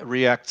everyone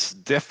reacts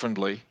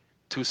differently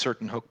to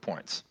certain hook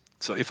points.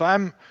 So if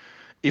I'm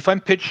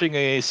pitching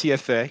a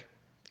CFA,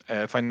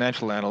 a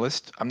financial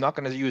analyst, I'm not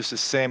going to use the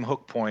same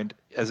hook point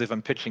as if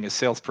I'm pitching a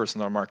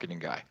salesperson or a marketing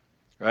guy,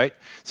 right?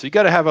 So you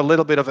got to have a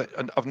little bit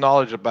of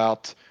knowledge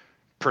about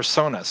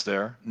personas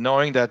there,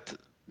 knowing that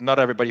not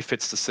everybody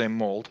fits the same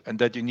mold, and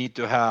that you need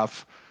to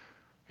have,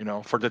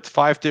 for the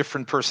 5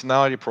 different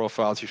personality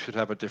profiles, you should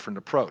have a different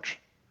approach,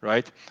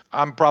 right?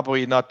 I'm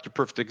probably not the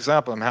perfect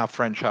example. I'm half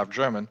French, half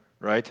German,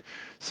 right?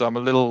 So I'm a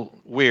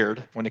little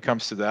weird when it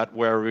comes to that,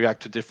 where I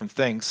react to different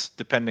things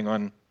depending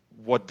on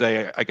what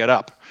day I get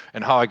up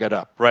and how I get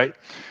up, right?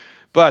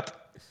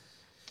 But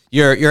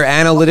You're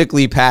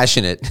analytically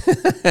passionate.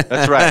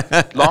 that's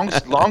right.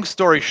 Long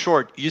story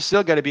short, you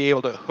still got to be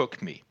able to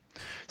hook me.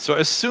 So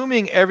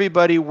assuming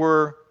everybody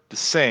were the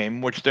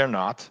same, which they're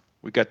not,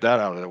 we got that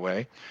out of the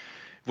way.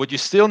 What you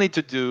still need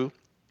to do,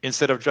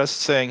 instead of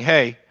just saying,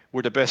 hey,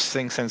 we're the best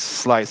thing since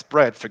sliced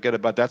bread, forget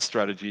about that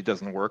strategy. It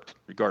doesn't work,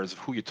 regardless of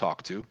who you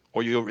talk to,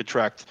 or you'll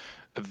attract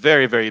a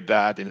very, very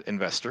bad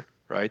investor,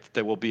 right?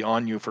 That will be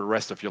on you for the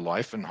rest of your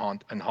life and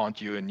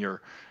haunt you in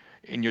your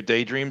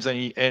daydreams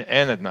and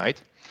at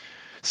night.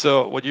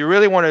 So what you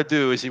really want to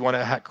do is you want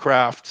to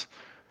craft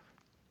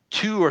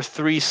 2 or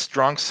 3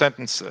 strong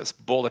sentences,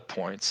 bullet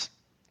points,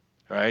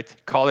 right?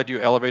 Call it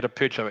your elevator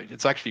pitch.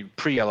 It's actually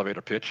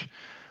pre-elevator pitch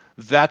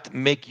that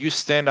make you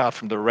stand out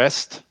from the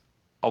rest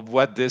of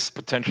what this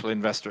potential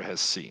investor has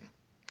seen.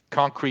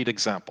 Concrete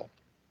example.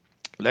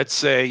 Let's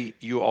say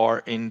you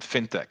are in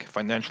fintech,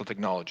 financial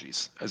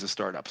technologies, as a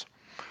startup.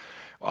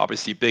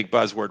 Obviously, big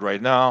buzzword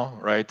right now,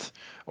 right?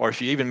 Or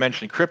if you even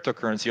mention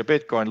cryptocurrency or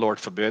Bitcoin, Lord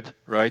forbid,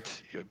 right?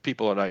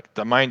 People are like,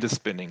 the mind is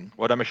spinning.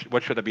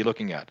 What should I be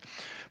looking at?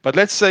 But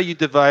let's say you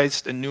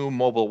devised a new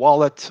mobile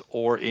wallet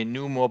or a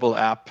new mobile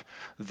app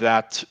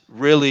that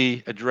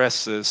really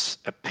addresses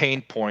a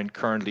pain point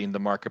currently in the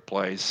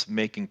marketplace,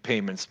 making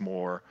payments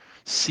more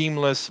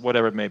seamless,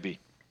 whatever it may be.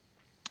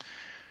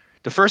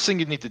 The first thing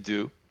you need to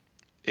do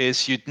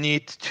is you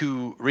need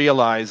to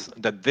realize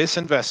that this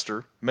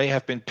investor may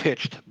have been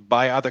pitched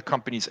by other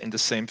companies in the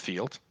same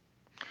field.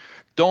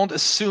 Don't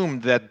assume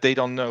that they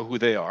don't know who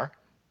they are.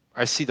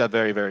 I see that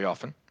very, very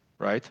often,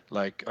 right?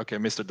 Like, okay,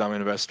 Mr. Dumb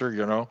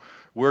Investor,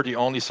 we're the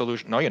only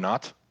solution. No, you're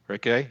not.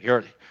 Okay,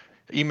 here,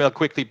 email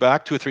quickly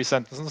back, 2 or 3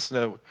 sentences.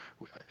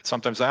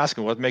 Sometimes I ask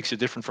them, what makes you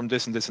different from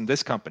this and this and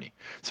this company?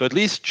 So at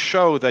least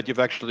show that you've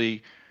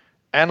actually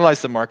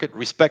analyzed the market,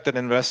 respect that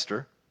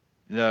investor,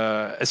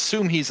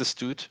 assume he's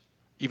astute,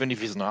 even if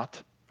he's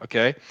not.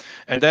 Okay,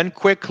 and then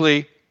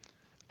quickly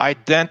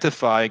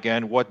identify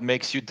again what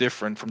makes you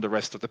different from the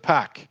rest of the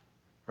pack.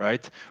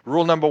 Right?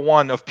 Rule number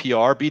 1 of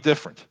PR: be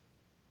different.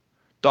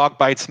 Dog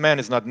bites man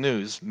is not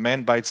news.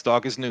 Man bites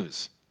dog is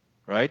news.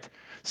 Right?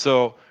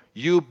 So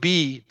you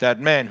be that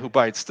man who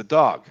bites the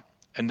dog,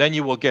 and then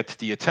you will get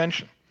the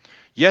attention.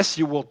 Yes,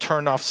 you will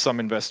turn off some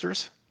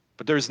investors,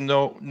 but there's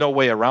no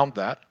way around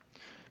that.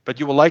 But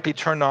you will likely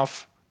turn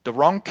off the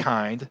wrong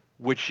kind,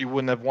 which you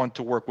wouldn't have wanted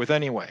to work with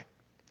anyway.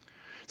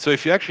 So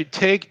if you actually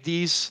take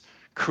these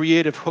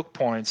creative hook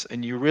points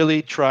and you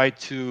really try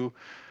to,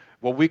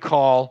 what we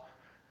call,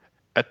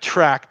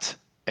 attract,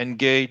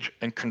 engage,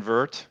 and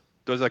convert,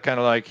 those are kind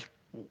of like,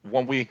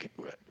 when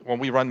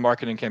we run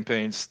marketing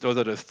campaigns, those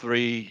are the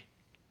 3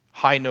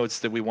 high notes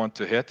that we want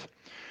to hit.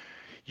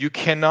 You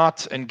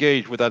cannot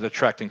engage without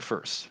attracting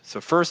first. So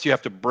first you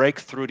have to break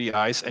through the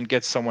ice and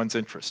get someone's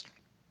interest.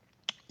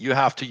 You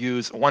have to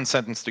use 1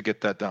 sentence to get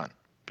that done,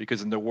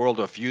 because in the world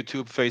of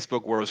YouTube,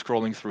 Facebook, where we're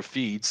scrolling through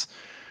feeds,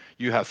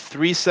 you have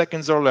 3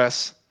 seconds or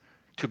less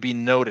to be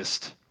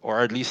noticed, or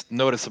at least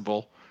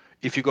noticeable.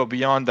 If you go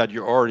beyond that,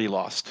 you're already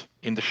lost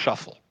in the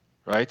shuffle,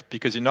 right?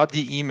 Because you're not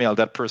the email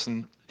that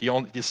person,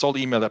 the sole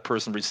email that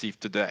person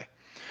received today.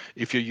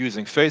 If you're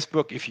using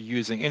Facebook, if you're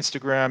using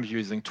Instagram, you're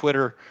using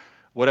Twitter,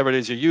 whatever it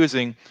is you're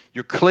using,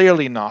 you're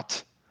clearly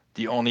not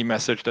the only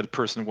message that a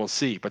person will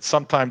see. But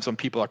sometimes when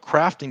people are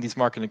crafting these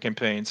marketing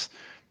campaigns,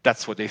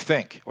 that's what they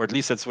think, or at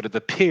least that's what it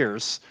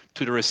appears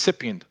to the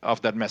recipient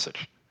of that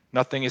message.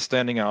 Nothing is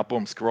standing out.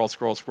 Boom, scroll,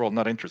 scroll, scroll.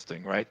 Not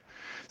interesting, right?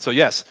 So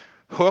yes,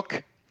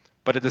 hook,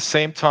 but at the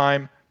same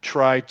time,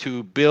 try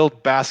to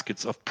build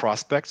baskets of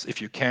prospects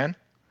if you can,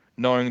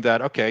 knowing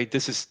that, okay,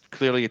 this is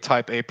clearly a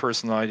type A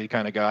personality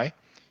kind of guy.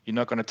 You're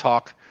not going to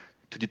talk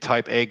to the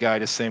type A guy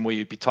the same way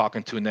you'd be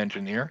talking to an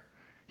engineer.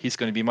 He's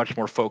going to be much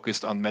more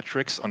focused on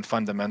metrics, on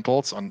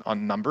fundamentals,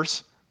 on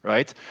numbers,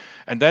 right?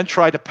 And then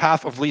try the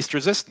path of least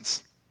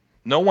resistance.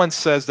 No one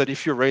says that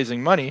if you're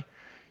raising money,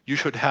 you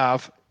should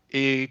have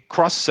a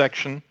cross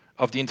section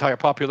of the entire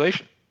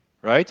population,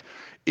 right?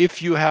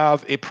 If you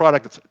have a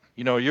product,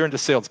 you're in the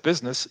sales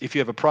business. If you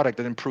have a product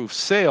that improves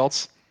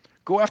sales,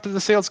 go after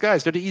the sales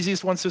guys. They're the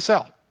easiest ones to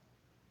sell.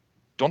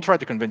 Don't try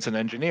to convince an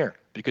engineer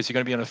because you're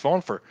going to be on the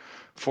phone for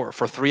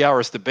 3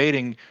 hours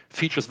debating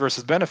features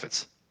versus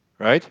benefits,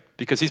 right?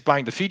 Because he's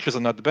buying the features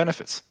and not the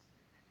benefits.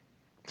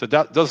 So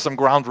those are some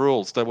ground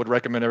rules that I would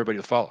recommend everybody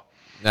to follow.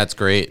 That's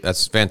great.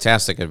 That's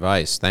fantastic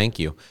advice. Thank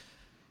you.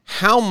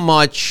 How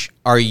much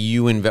are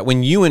you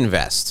when you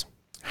invest?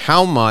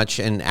 How much,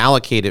 and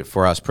allocate it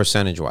for us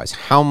percentage-wise,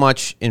 how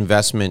much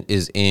investment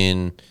is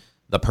in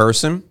the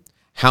person?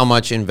 How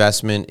much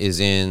investment is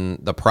in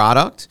the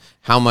product?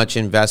 How much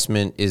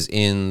investment is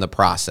in the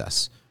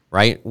process?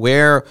 Right?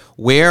 Where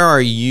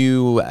are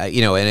you,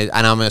 and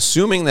I'm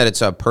assuming that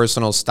it's a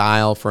personal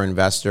style for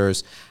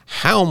investors.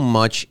 How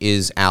much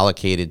is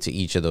allocated to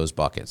each of those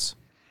buckets?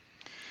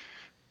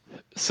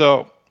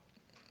 So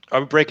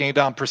are we breaking it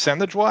down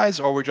percentage-wise,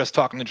 or are we just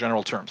talking in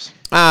general terms?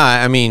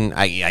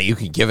 You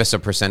could give us a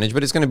percentage,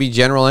 but it's going to be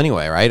general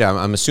anyway, right?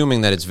 I'm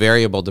assuming that it's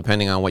variable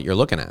depending on what you're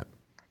looking at.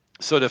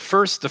 So the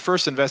first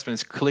investment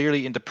is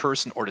clearly in the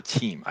person or the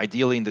team,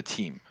 ideally in the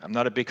team. I'm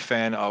not a big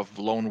fan of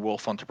lone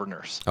wolf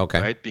entrepreneurs, Okay.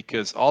 right?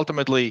 Because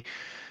ultimately,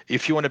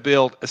 if you want to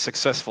build a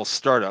successful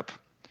startup,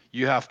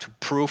 you have to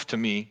prove to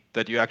me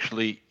that you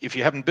actually, if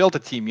you haven't built a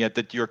team yet,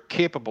 that you're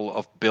capable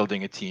of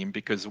building a team,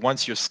 because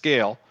once you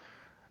scale,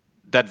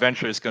 that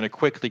venture is going to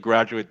quickly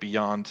graduate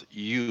beyond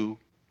you,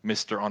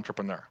 Mr.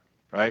 Entrepreneur,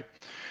 right?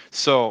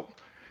 So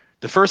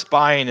the first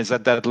buy-in is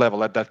at that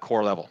level, at that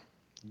core level.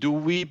 Do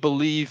we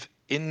believe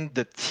in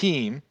the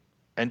team,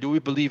 and do we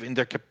believe in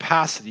their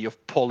capacity of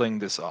pulling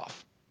this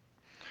off?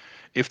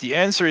 If the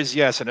answer is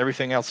yes and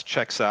everything else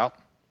checks out,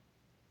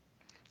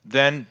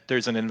 then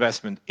there's an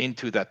investment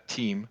into that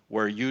team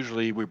where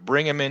usually we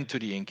bring them into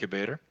the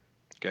incubator,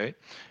 okay?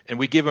 And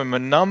we give them a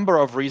number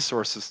of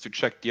resources to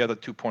check the other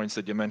 2 points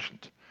that you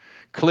mentioned.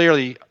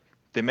 Clearly,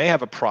 they may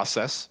have a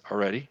process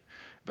already,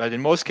 but in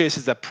most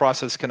cases, that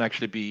process can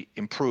actually be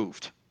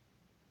improved,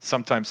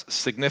 sometimes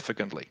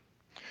significantly.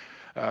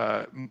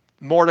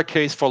 More the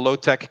case for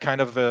low-tech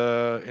kind of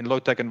in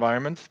low-tech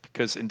environment,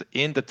 because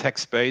in the tech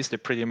space, they're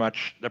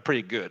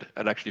pretty good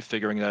at actually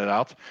figuring that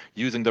out,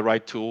 using the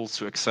right tools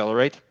to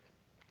accelerate.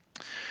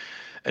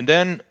 And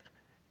then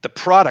the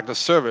product, the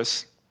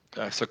service,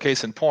 so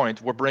case in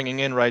point, we're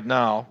bringing in right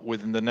now,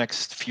 within the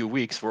next few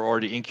weeks, we're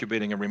already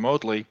incubating it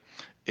remotely,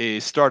 a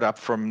startup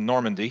from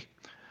Normandy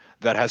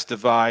that has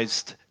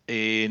devised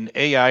an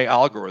AI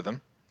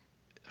algorithm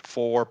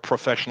for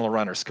professional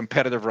runners,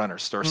 competitive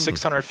runners. There are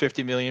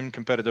 650 million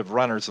competitive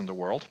runners in the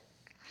world,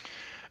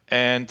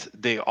 and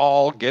they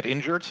all get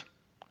injured,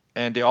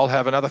 and they all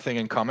have another thing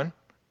in common,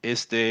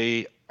 is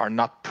they are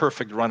not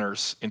perfect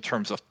runners in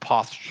terms of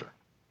posture.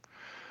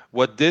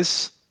 What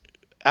this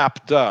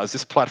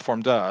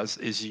platform does,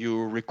 is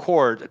you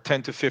record a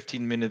 10 to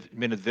 15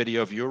 minute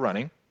video of you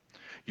running.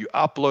 You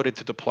upload it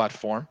to the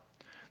platform.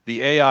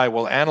 The AI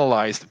will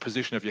analyze the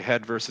position of your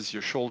head versus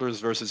your shoulders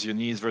versus your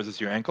knees versus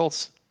your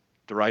ankles,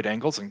 the right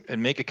angles,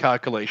 and make a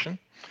calculation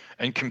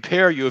and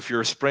compare you, if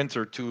you're a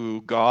sprinter,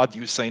 to God,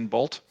 Usain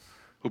Bolt,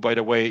 who, by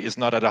the way, is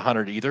not at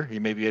 100 either. He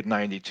may be at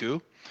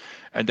 92,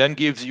 and then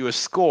gives you a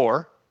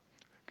score.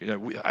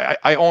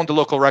 I own the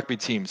local rugby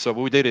team, so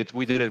we did it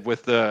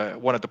with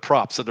one of the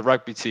props of the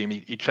rugby team.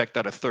 He checked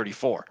out at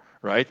 34,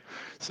 right?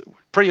 So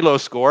pretty low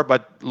score,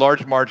 but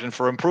large margin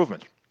for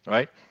improvement,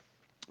 right?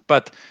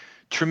 But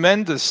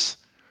tremendous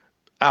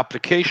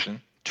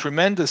application,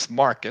 tremendous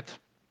market,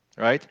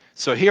 right?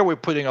 So here we're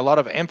putting a lot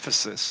of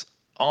emphasis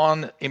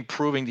on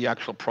improving the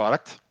actual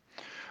product,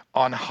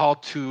 on how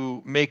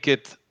to make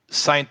it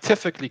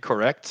scientifically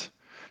correct,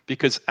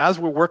 because as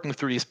we're working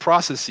through these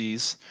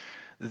processes,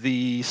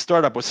 the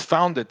startup was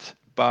founded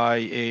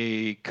by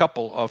a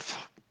couple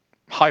of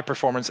high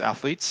performance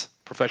athletes,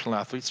 professional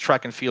athletes,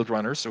 track and field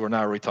runners who are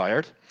now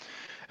retired.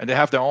 And they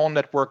have their own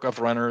network of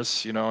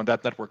runners, and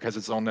that network has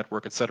its own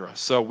network, etc.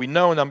 So we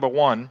know, number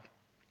one,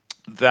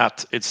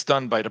 that it's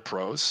done by the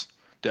pros.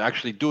 They're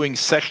actually doing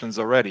sessions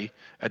already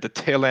at the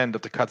tail end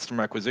of the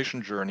customer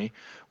acquisition journey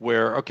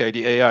where, okay,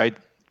 the AI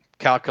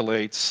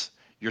calculates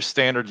your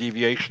standard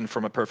deviation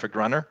from a perfect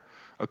runner,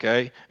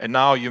 okay? And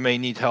now you may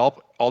need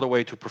help all the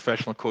way to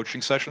professional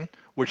coaching session,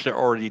 which they're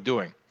already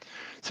doing.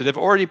 So they've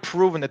already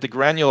proven at the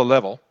granular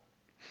level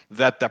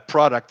that the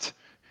product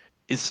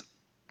is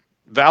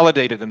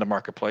validated in the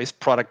marketplace,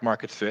 product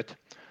market fit,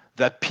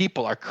 that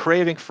people are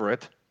craving for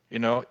it,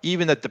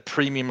 even at the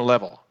premium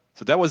level.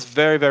 So that was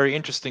very, very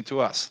interesting to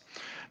us.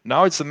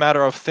 Now it's a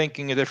matter of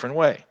thinking a different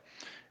way.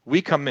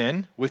 We come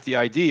in with the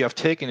idea of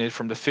taking it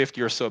from the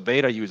 50 or so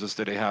beta users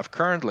that they have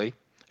currently,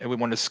 and we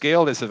want to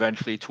scale this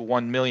eventually to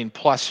 1 million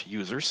plus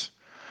users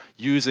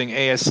using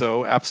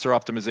ASO, App Store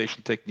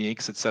optimization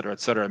techniques, et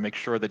cetera, make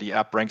sure that the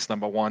app ranks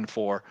number one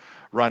for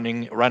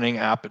running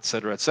app, et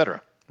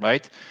cetera,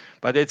 right?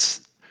 But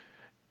it's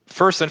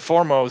first and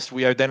foremost,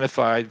 we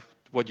identified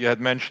what you had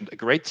mentioned, a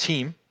great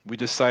team We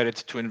decided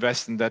to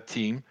invest in that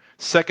team.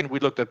 Second, we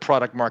looked at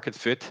product market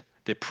fit.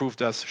 They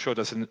showed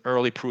us an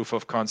early proof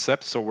of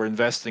concept. So we're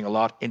investing a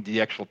lot in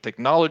the actual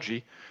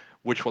technology,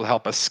 which will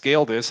help us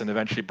scale this and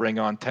eventually bring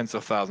on tens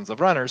of thousands of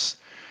runners.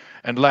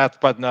 And last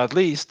but not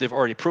least, they've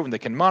already proven they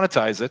can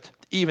monetize it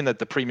even at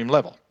the premium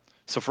level.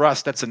 So for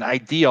us, that's the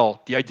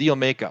ideal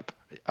makeup,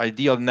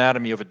 ideal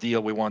anatomy of a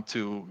deal we want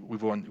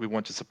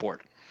to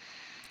support.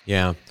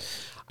 Yeah.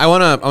 I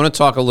want to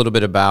talk a little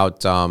bit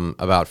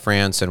about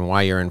France and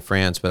why you're in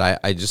France, but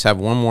I just have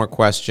one more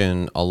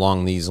question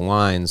along these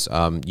lines.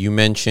 You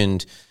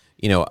mentioned,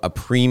 a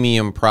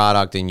premium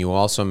product, and you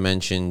also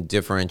mentioned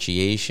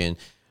differentiation.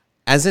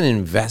 As an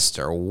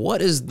investor,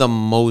 what is the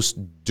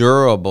most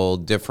durable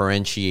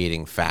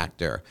differentiating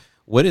factor?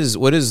 What is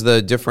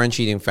the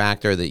differentiating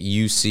factor that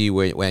you see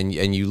when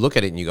and you look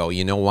at it and you go,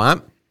 you know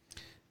what?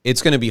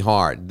 It's going to be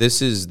hard.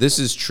 This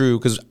is true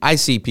because I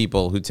see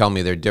people who tell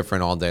me they're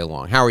different all day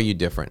long. How are you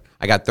different?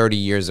 I got 30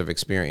 years of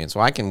experience.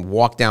 Well, I can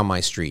walk down my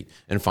street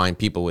and find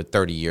people with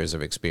 30 years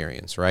of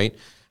experience, right?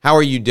 How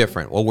are you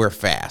different? Well, we're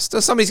fast. So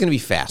somebody's going to be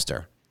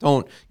faster.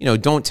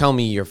 Don't tell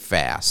me you're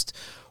fast.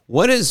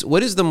 What is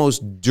the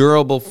most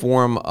durable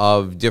form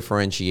of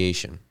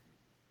differentiation?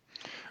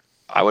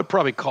 I would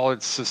probably call it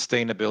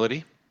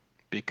sustainability,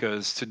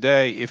 because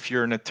today, if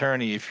you're an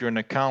attorney, if you're an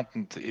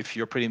accountant, if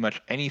you're pretty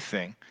much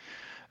anything,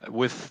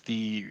 with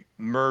the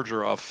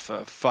merger of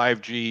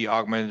 5G,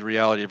 augmented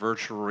reality,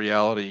 virtual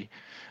reality,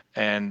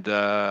 and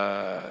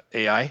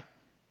AI,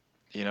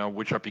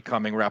 which are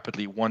becoming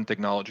rapidly one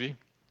technology,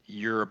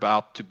 you're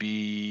about to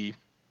be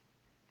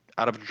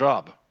out of a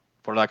job,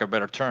 for lack of a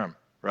better term,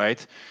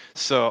 right?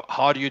 So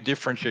how do you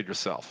differentiate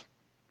yourself?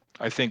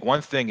 I think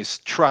one thing is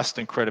trust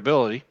and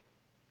credibility,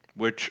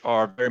 which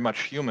are very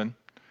much human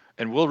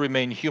and will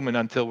remain human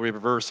until we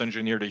reverse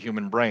engineer the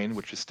human brain,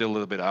 which is still a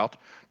little bit out,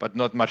 but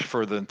not much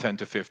further than 10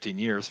 to 15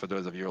 years for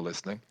those of you who are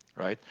listening,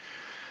 right?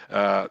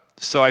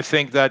 So I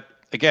think that,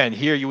 again,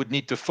 here you would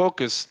need to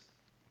focus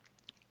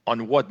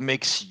on what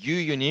makes you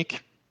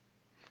unique,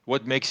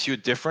 what makes you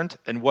different,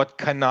 and what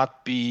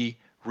cannot be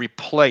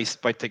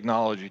replaced by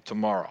technology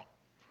tomorrow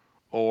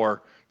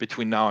or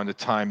between now and the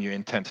time you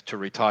intend to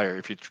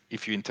retire,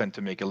 if you intend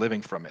to make a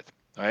living from it,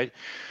 right?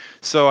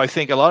 So I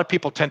think a lot of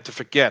people tend to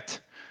forget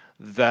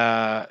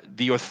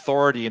the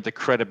authority and the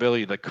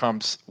credibility that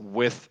comes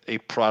with a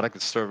product, a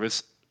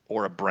service,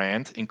 or a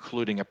brand,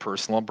 including a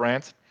personal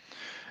brand.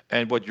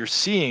 And what you're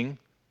seeing,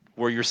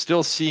 where you're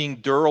still seeing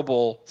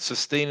durable,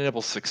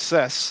 sustainable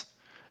success,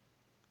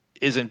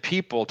 is in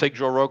people. Take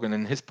Joe Rogan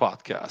and his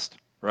podcast,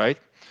 right?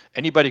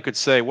 Anybody could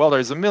say, well,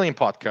 there's a million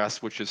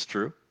podcasts, which is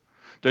true.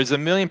 There's a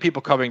million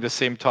people covering the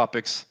same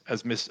topics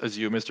as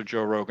you, Mr.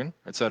 Joe Rogan,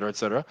 et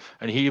cetera,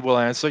 and he will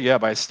answer, yeah,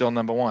 but it's still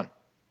number one,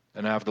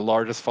 and I have the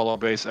largest follower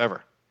base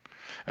ever.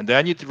 And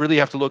then you really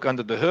have to look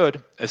under the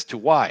hood as to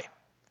why,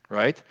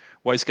 right?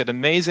 Well, he's got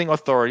amazing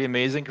authority,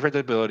 amazing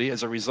credibility.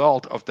 As a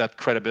result of that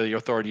credibility,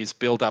 authority is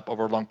built up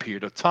over a long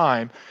period of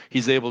time.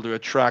 He's able to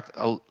attract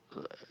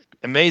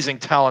amazing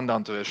talent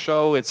onto his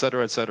show, et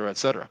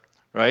cetera,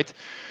 right?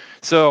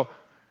 So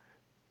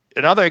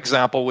another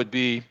example would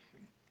be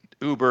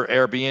Uber,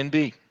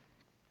 Airbnb.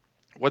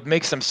 What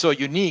makes them so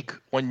unique,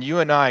 when you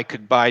and I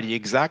could buy the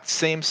exact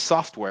same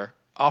software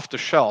off the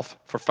shelf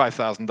for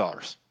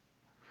 $5,000.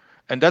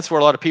 And that's where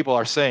a lot of people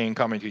are saying,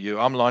 coming to you,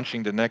 I'm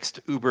launching the next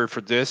Uber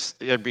for this,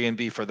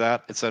 Airbnb for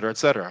that, et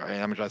cetera.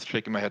 And I'm just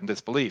shaking my head in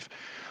disbelief.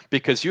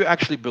 Because you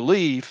actually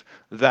believe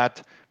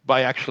that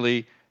by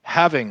actually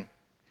having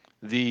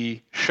the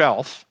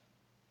shelf,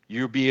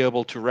 you'll be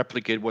able to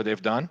replicate what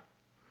they've done.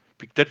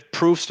 That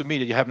proves to me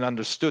that you haven't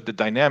understood the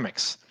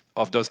dynamics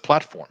of those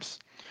platforms.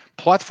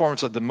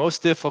 Platforms are the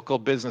most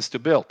difficult business to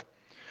build.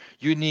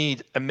 You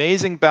need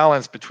amazing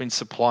balance between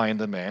supply and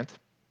demand,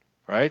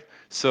 right?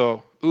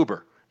 So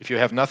Uber, if you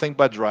have nothing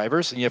but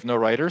drivers and you have no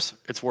riders,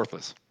 it's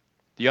worthless.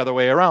 The other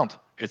way around,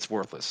 it's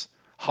worthless.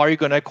 How are you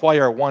going to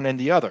acquire one and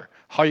the other?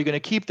 How are you going to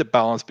keep the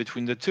balance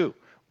between the two?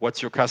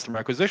 What's your customer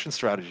acquisition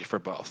strategy for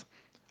both?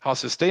 How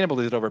sustainable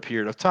is it over a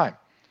period of time?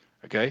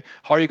 Okay.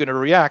 How are you going to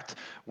react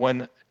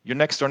when your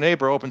next door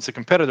neighbor opens a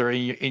competitor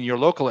in your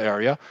local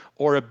area,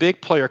 or a big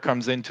player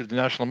comes into the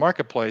national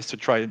marketplace to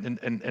try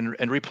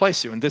and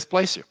replace you and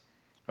displace you,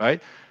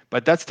 right?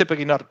 But that's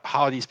typically not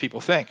how these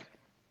people think.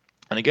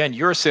 And again,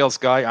 you're a sales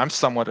guy. I'm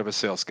somewhat of a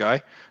sales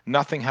guy.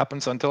 Nothing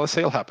happens until a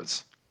sale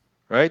happens,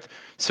 right?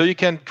 So you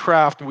can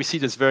craft, and we see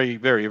this very,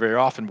 very, very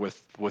often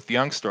with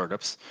young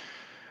startups.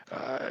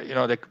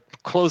 They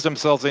close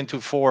themselves into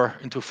four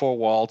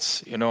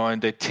walls,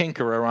 and they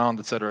tinker around,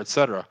 et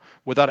cetera,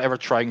 without ever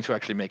trying to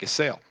actually make a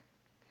sale.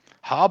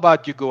 How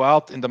about you go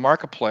out in the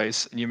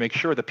marketplace and you make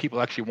sure that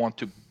people actually want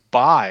to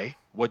buy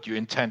what you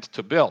intend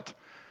to build?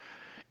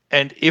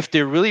 And if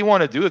they really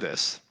want to do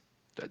this,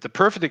 the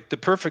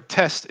perfect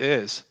test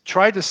is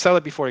try to sell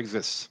it before it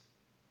exists.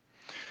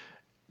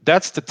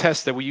 That's the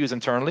test that we use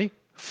internally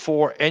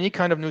for any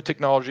kind of new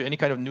technology, any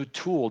kind of new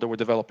tool that we're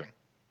developing.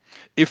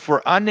 If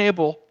we're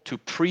unable to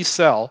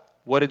pre-sell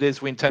what it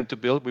is we intend to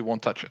build, we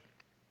won't touch it,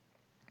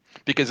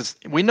 because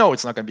we know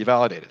it's not going to be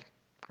validated,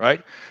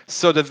 right?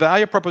 So the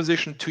value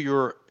proposition to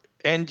your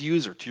end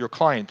user, to your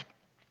client,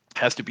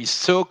 has to be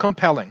so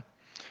compelling.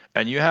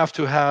 And you have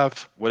to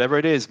have whatever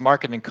it is,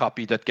 marketing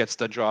copy that gets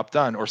the job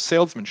done, or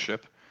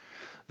salesmanship,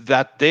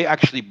 that they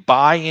actually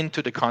buy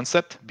into the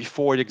concept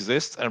before it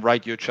exists and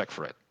write you a check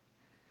for it.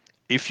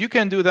 If you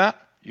can do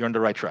that, you're on the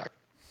right track.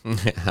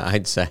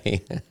 I'd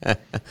say.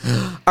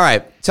 All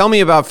right, tell me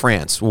about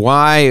France.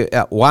 Why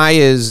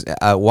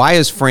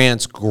is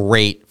France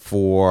great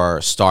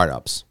for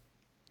startups?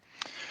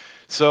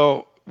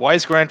 So why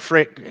is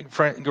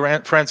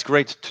France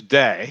great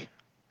today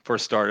for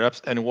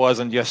startups and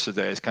wasn't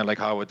yesterday? Is kind of like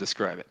how I would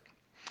describe it.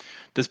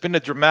 There's been a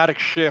dramatic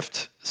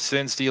shift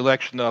since the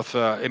election of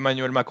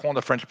Emmanuel Macron,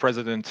 the French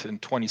president, in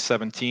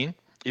 2017.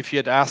 If you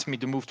had asked me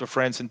to move to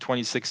France in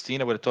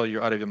 2016, I would have told you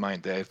you're out of your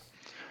mind, Dave.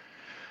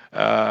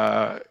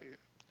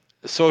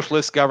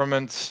 Socialist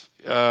government,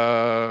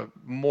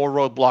 more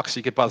roadblocks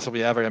you could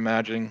possibly ever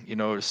imagine,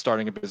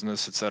 starting a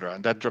business, etc.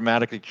 And that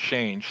dramatically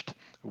changed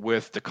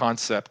with the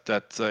concept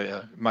that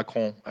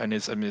Macron and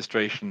his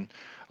administration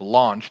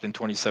launched in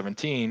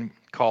 2017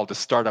 called the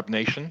Startup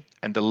Nation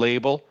and the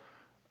label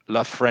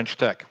La French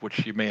Tech,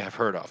 which you may have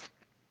heard of.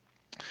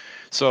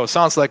 So it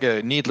sounds like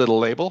a neat little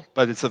label,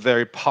 but it's a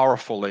very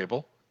powerful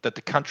label that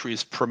the country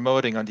is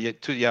promoting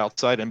to the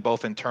outside and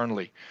both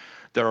internally.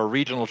 There are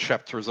regional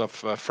chapters of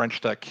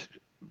French Tech,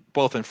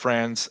 both in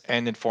France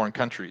and in foreign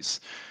countries.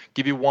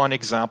 Give you one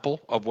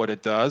example of what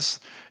it does.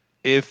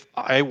 If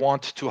I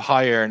want to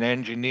hire an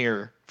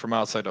engineer from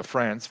outside of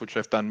France, which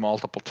I've done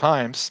multiple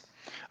times,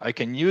 I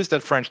can use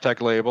that French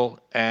Tech label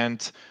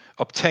and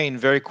obtain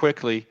very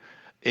quickly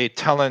a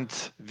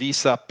talent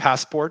visa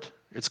passport,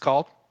 it's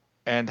called,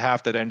 and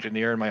have that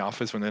engineer in my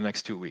office within the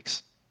next 2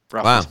 weeks,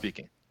 roughly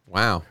speaking.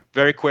 Wow.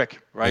 Very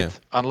quick, right? Yeah.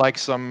 Unlike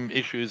some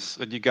issues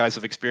that you guys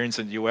have experienced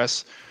in the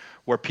US,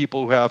 where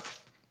people who have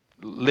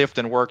lived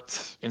and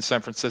worked in San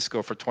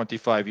Francisco for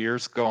 25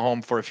 years go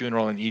home for a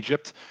funeral in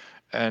Egypt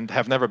and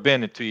have never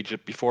been into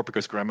Egypt before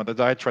because grandmother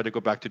died, try to go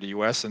back to the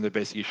US, and they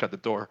basically shut the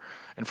door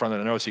in front of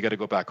their nose. You got to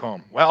go back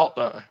home.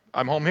 Well,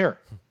 I'm home here.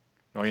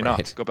 No, you're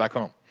not. Go back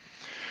home.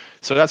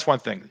 So that's one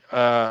thing.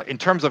 In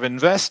terms of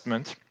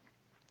investment,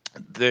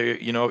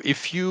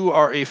 if you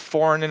are a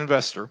foreign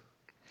investor,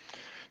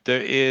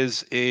 there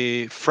is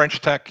a French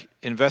Tech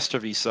investor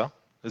visa.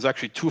 There's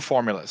actually two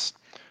formulas.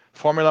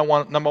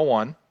 Number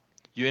one,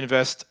 you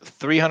invest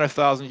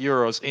 300,000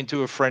 euros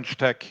into a French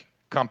Tech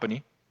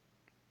company,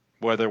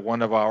 whether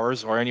one of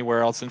ours or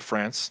anywhere else in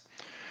France.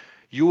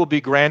 You will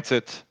be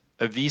granted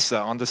a visa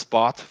on the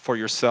spot for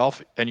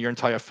yourself and your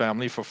entire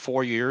family for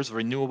 4 years,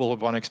 renewable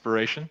upon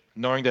expiration,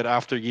 knowing that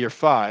after year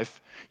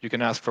 5, you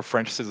can ask for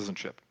French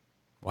citizenship.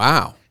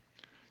 Wow.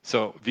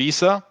 So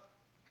visa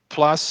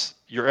plus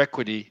your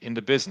equity in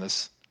the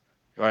business,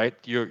 right?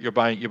 You're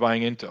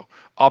buying into.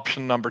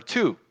 Option number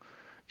 2,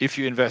 if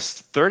you invest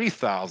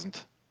 30,000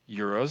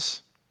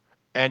 euros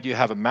and you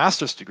have a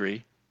master's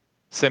degree,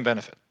 same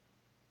benefit.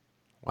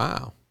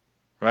 Wow.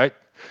 Right?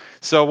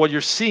 So what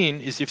you've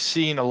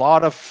seen a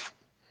lot of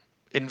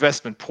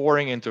investment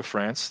pouring into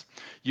France.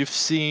 You've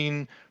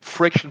seen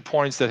friction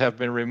points that have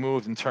been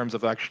removed in terms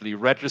of actually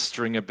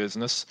registering a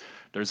business.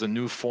 There's a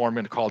new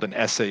form called an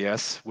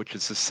SAS, which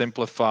is a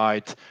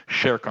simplified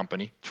share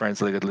company,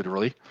 translated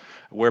literally,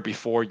 where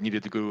before you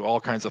needed to do all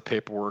kinds of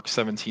paperwork,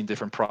 17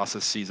 different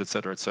processes, et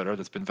cetera,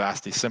 that's been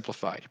vastly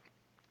simplified.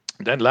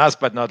 And then last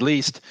but not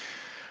least,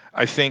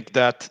 I think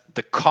that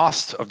the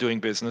cost of doing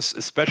business,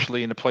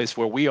 especially in a place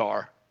where we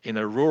are, in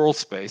a rural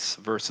space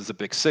versus a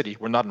big city,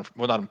 we're not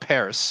in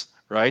Paris,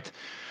 right?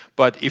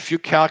 But if you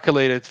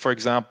calculated, for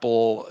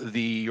example,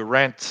 the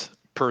rent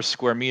per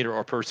square meter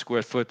or per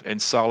square foot in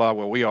Sala,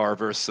 where we are,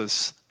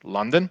 versus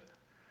London,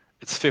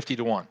 it's 50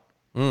 to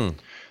 1.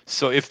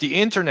 So if the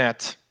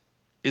internet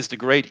is the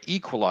great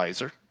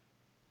equalizer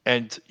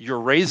and you're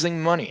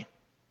raising money,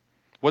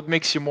 what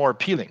makes you more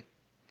appealing?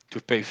 To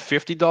pay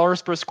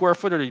 $50 per square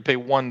foot, or do you pay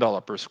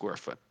 $1 per square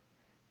foot?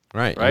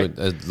 Right.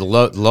 The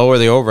lower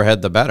the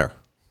overhead, the better.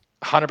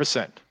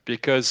 100%,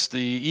 because the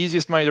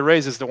easiest money to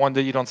raise is the one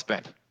that you don't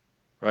spend,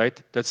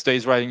 right? That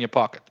stays right in your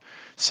pocket.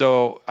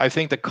 So I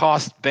think the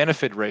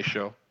cost-benefit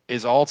ratio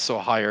is also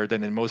higher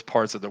than in most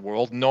parts of the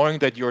world, knowing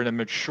that you're in a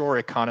mature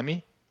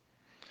economy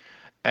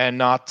and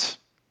not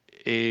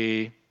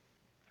a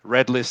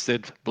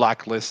red-listed,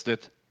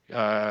 blacklisted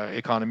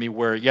economy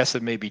where, yes,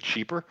 it may be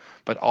cheaper,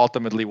 but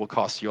ultimately will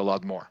cost you a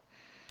lot more.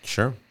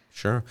 Sure.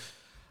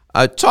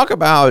 Talk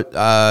about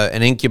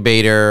an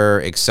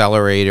incubator,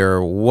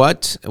 accelerator.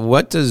 What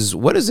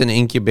does an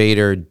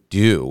incubator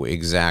do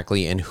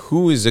exactly, and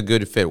who is a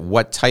good fit?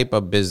 What type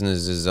of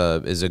business is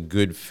a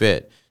good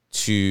fit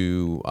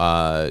to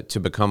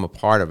become a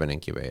part of an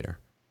incubator?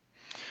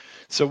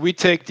 So we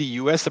take the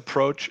U.S.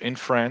 approach in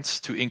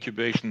France to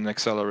incubation and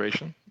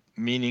acceleration,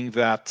 meaning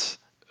that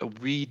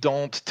we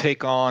don't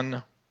take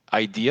on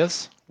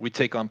ideas, we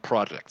take on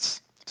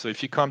projects. So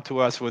if you come to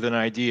us with an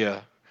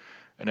idea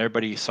and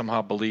everybody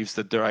somehow believes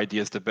that their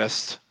idea is the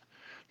best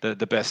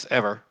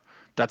ever,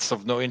 that's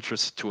of no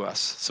interest to us.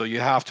 So you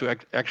have to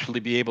actually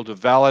be able to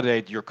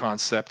validate your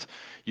concept.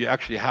 You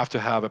actually have to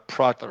have a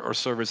product or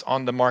service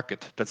on the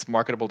market that's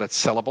marketable, that's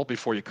sellable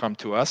before you come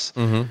to us,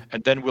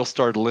 and then we'll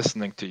start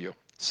listening to you.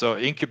 So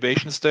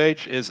incubation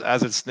stage is,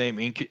 as its name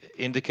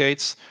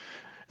indicates,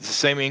 it's the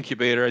same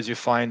incubator as you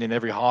find in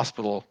every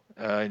hospital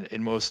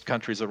in most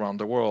countries around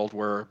the world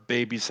where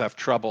babies have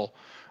trouble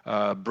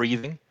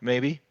breathing,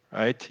 maybe,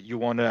 right? You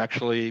want to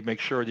actually make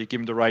sure that you give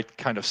them the right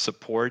kind of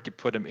support. You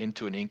put them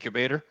into an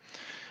incubator.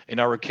 In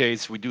our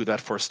case, we do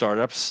that for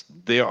startups.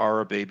 They are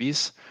our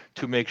babies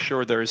to make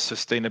sure there is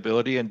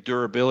sustainability and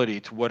durability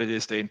to what it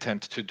is they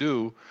intend to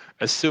do,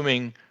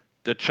 assuming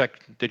they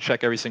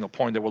check every single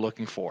point that we're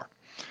looking for.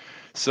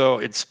 So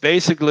it's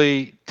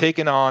basically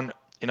taking on,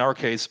 in our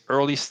case,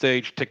 early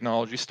stage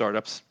technology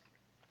startups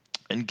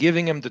and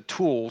giving them the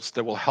tools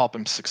that will help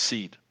them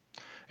succeed.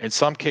 In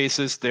some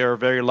cases, they're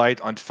very light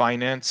on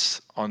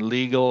finance, on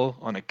legal,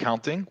 on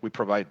accounting. We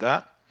provide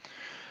that.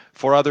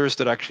 For others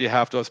that actually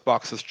have those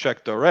boxes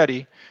checked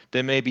already,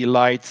 they may be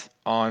light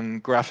on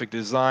graphic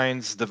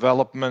designs,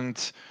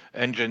 development,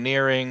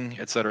 engineering,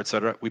 et cetera, et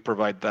cetera. We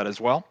provide that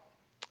as well.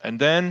 And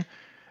then,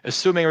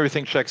 assuming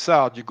everything checks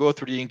out, you go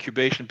through the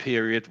incubation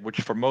period,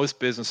 which for most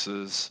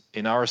businesses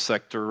in our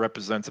sector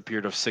represents a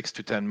period of 6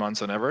 to 10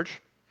 months on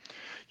average.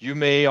 You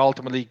may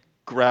ultimately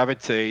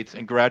gravitate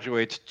and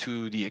graduate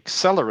to the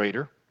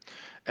accelerator.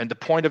 And the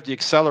point of the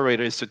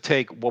accelerator is to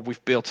take what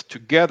we've built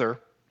together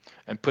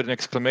and put an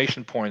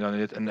exclamation point on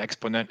it and an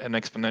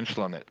exponential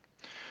on it.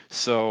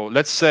 So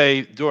let's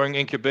say during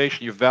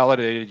incubation, you've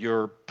validated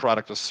your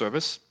product or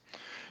service.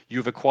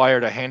 You've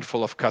acquired a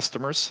handful of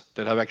customers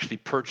that have actually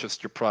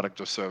purchased your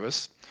product or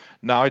service.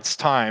 Now it's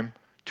time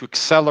to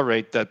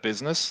accelerate that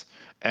business.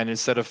 And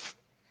instead of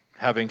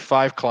having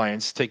 5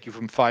 clients, take you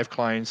from 5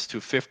 clients to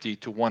 50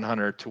 to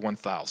 100 to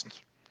 1,000.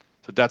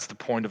 So that's the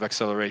point of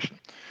acceleration.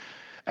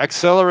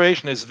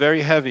 Acceleration is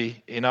very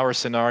heavy in our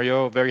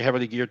scenario, very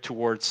heavily geared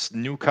towards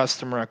new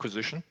customer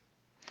acquisition,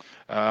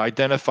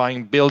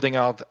 identifying, building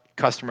out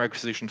customer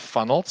acquisition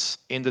funnels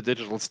in the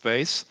digital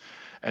space.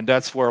 And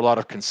that's where a lot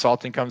of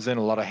consulting comes in,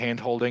 a lot of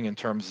hand-holding in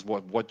terms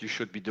of what you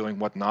should be doing,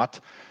 what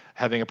not,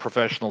 having a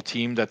professional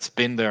team that's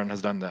been there and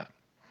has done that.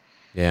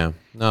 Yeah,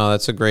 no,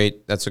 that's a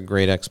great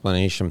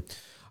explanation.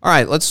 All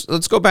right, let's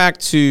go back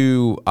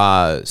to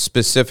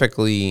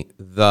specifically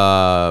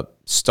the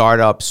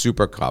Startup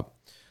Super Cup.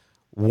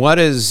 What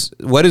is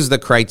the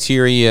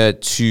criteria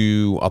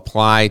to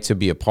apply to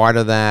be a part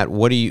of that?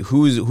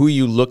 Who are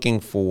you looking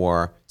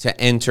for to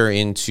enter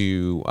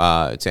into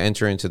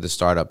the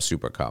Startup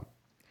Super Cup?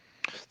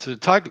 So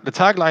the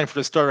tagline for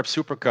the Startup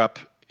Super Cup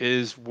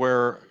is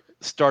where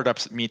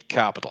startups meet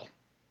capital,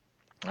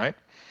 right?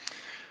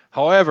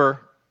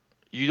 However,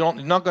 you're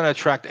not going to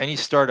attract any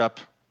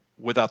startup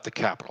without the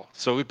capital.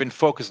 So we've been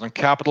focused on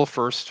capital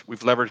first.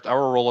 We've leveraged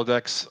our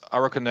Rolodex,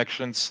 our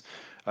connections.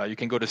 You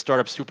can go to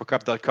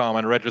startupsupercup.com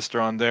and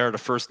register on there. The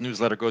first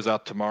newsletter goes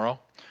out tomorrow.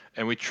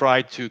 And we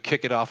try to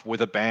kick it off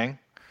with a bang.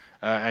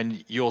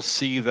 And you'll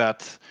see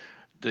that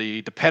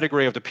the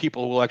pedigree of the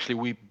people will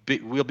actually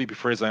we'll be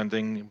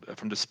presenting,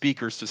 from the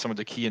speakers to some of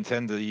the key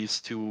attendees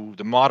to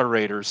the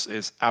moderators,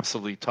 is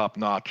absolutely top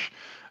notch,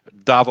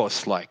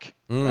 Davos-like,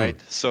 right?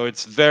 So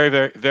it's very,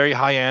 very, very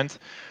high end.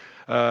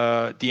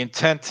 The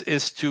intent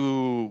is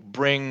to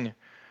bring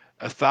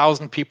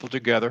 1,000 people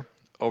together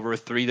over a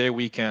 3-day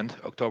weekend,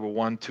 October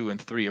 1, 2,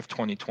 and 3 of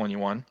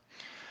 2021.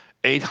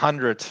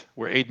 800,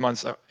 we're 8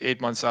 months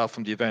out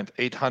from the event.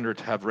 800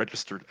 have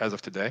registered as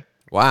of today.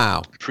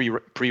 Wow.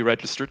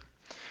 Pre-registered.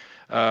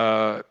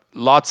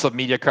 Lots of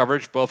media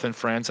coverage, both in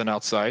France and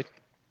outside.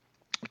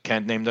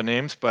 Can't name the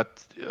names,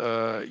 but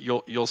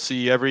you'll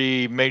see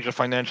every major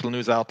financial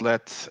news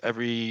outlet,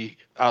 every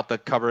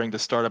outlet covering the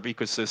startup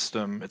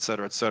ecosystem, et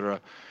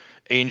cetera,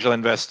 angel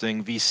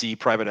investing, VC,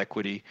 private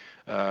equity.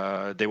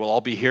 They will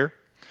all be here.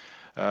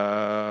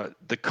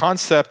 The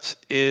concept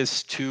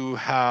is to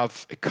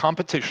have a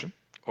competition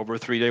over a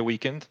 3-day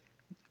weekend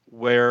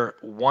where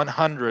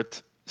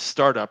 100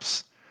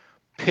 startups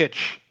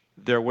pitch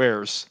their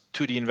wares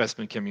to the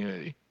investment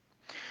community.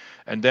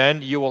 And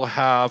then you will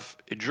have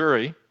a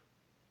jury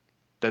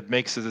that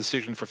makes a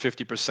decision for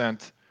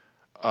 50%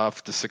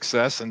 of the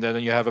success, and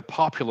then you have a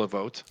popular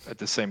vote at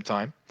the same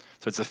time.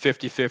 So it's a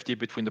 50-50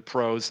 between the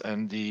pros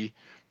and the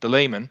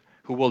layman,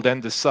 who will then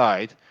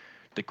decide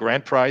the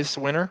grand prize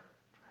winner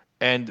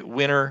and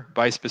winner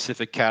by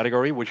specific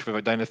category, which we've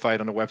identified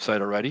on the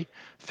website already: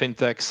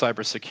 fintech,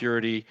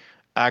 cybersecurity,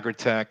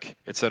 agritech,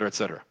 et cetera, et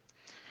cetera.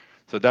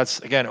 So that's,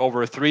 again,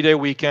 over a 3-day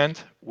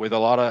weekend with a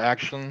lot of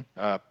action,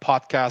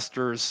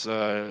 podcasters,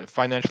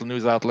 financial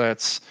news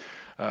outlets,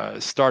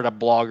 startup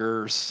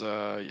bloggers,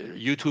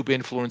 YouTube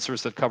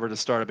influencers that cover the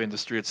startup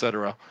industry, et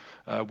cetera,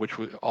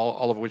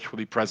 all of which will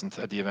be present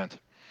at the event.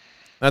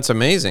 That's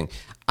amazing.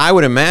 I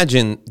would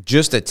imagine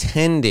just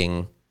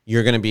attending,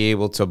 you're going to be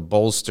able to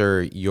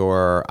bolster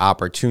your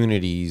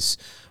opportunities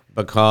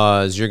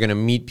because you're going to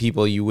meet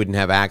people you wouldn't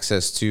have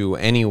access to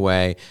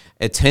anyway.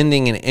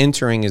 Attending and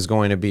entering is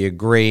going to be a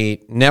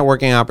great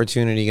networking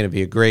opportunity, going to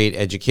be a great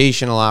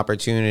educational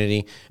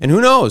opportunity. And who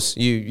knows,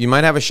 you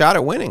might have a shot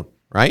at winning,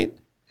 right?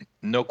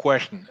 No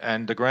question.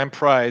 And the grand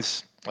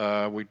prize,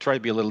 we try to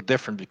be a little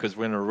different because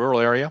we're in a rural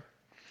area.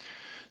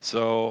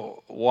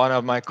 So one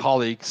of my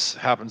colleagues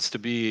happens to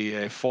be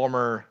a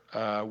former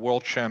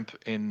world champ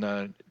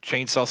in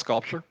chainsaw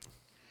sculpture.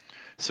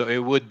 So it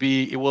will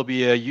be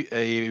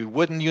a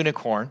wooden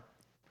unicorn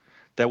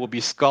that will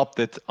be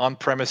sculpted on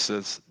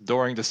premises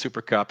during the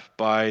Super Cup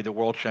by the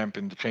world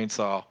champion, the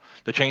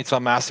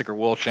Chainsaw Massacre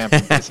world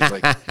champion, basically.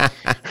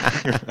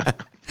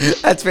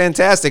 That's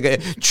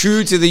fantastic.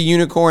 True to the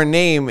unicorn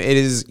name, it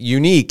is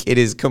unique. It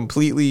is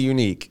completely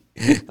unique.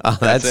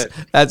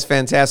 That's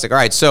fantastic. All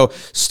right, so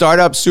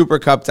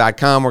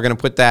startupsupercup.com. We're going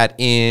to put that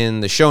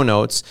in the show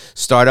notes.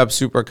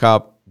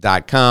 Startupsupercup.com.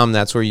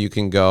 That's where you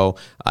can go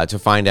to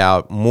find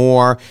out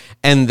more.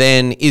 And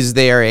then, are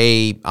there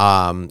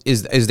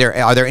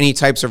any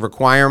types of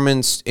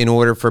requirements in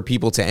order for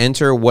people to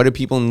enter? What do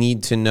people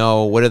need to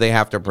know? What do they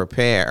have to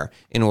prepare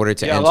in order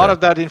to enter? A lot of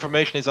that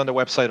information is on the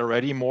website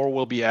already. More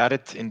will be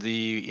added in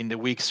the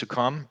weeks to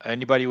come.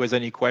 Anybody who has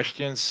any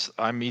questions,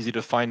 I'm easy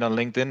to find on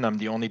LinkedIn. I'm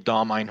the only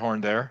Dom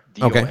Einhorn there.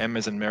 D-O-M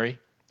as in Mary.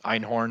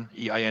 Einhorn,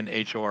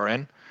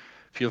 E-I-N-H-O-R-N.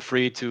 Feel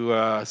free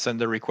to send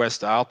a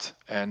request out,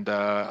 and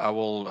I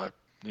will,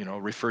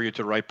 refer you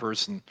to the right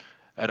person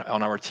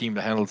on our team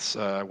that handles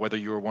whether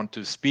you want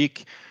to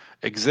speak,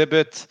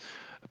 exhibit,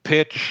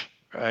 pitch.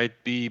 Right?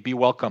 Be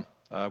welcome.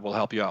 We'll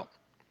help you out.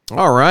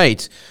 All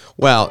right.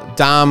 Well,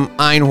 Dom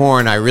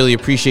Einhorn, I really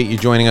appreciate you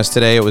joining us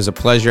today. It was a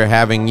pleasure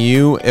having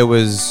you. It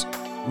was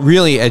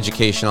really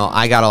educational.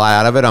 I got a lot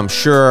out of it. I'm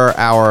sure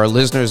our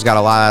listeners got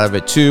a lot out of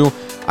it too.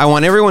 I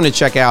want everyone to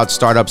check out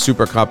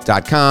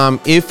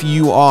startupsupercup.com. If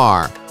you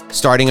are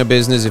starting a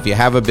business, if you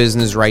have a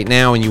business right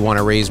now and you want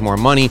to raise more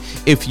money,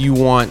 if you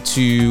want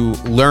to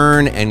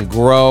learn and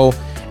grow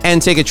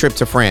and take a trip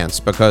to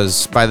France,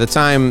 because by the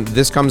time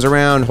this comes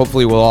around,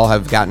 hopefully we'll all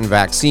have gotten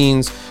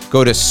vaccines.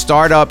 Go to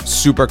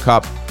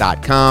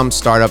startupsupercup.com,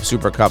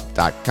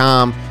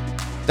 startupsupercup.com.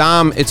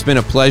 Dom, it's been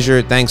a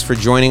pleasure. Thanks for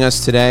joining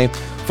us today.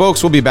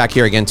 Folks, we'll be back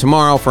here again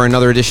tomorrow for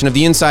another edition of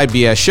the Inside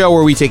BS Show,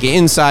 where we take an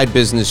inside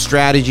business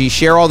strategy,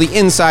 share all the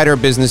insider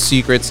business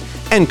secrets,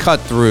 and cut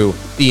through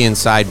the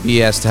inside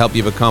BS to help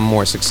you become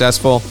more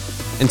successful.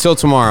 Until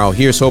tomorrow,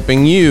 here's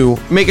hoping you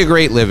make a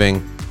great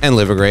living and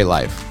live a great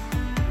life.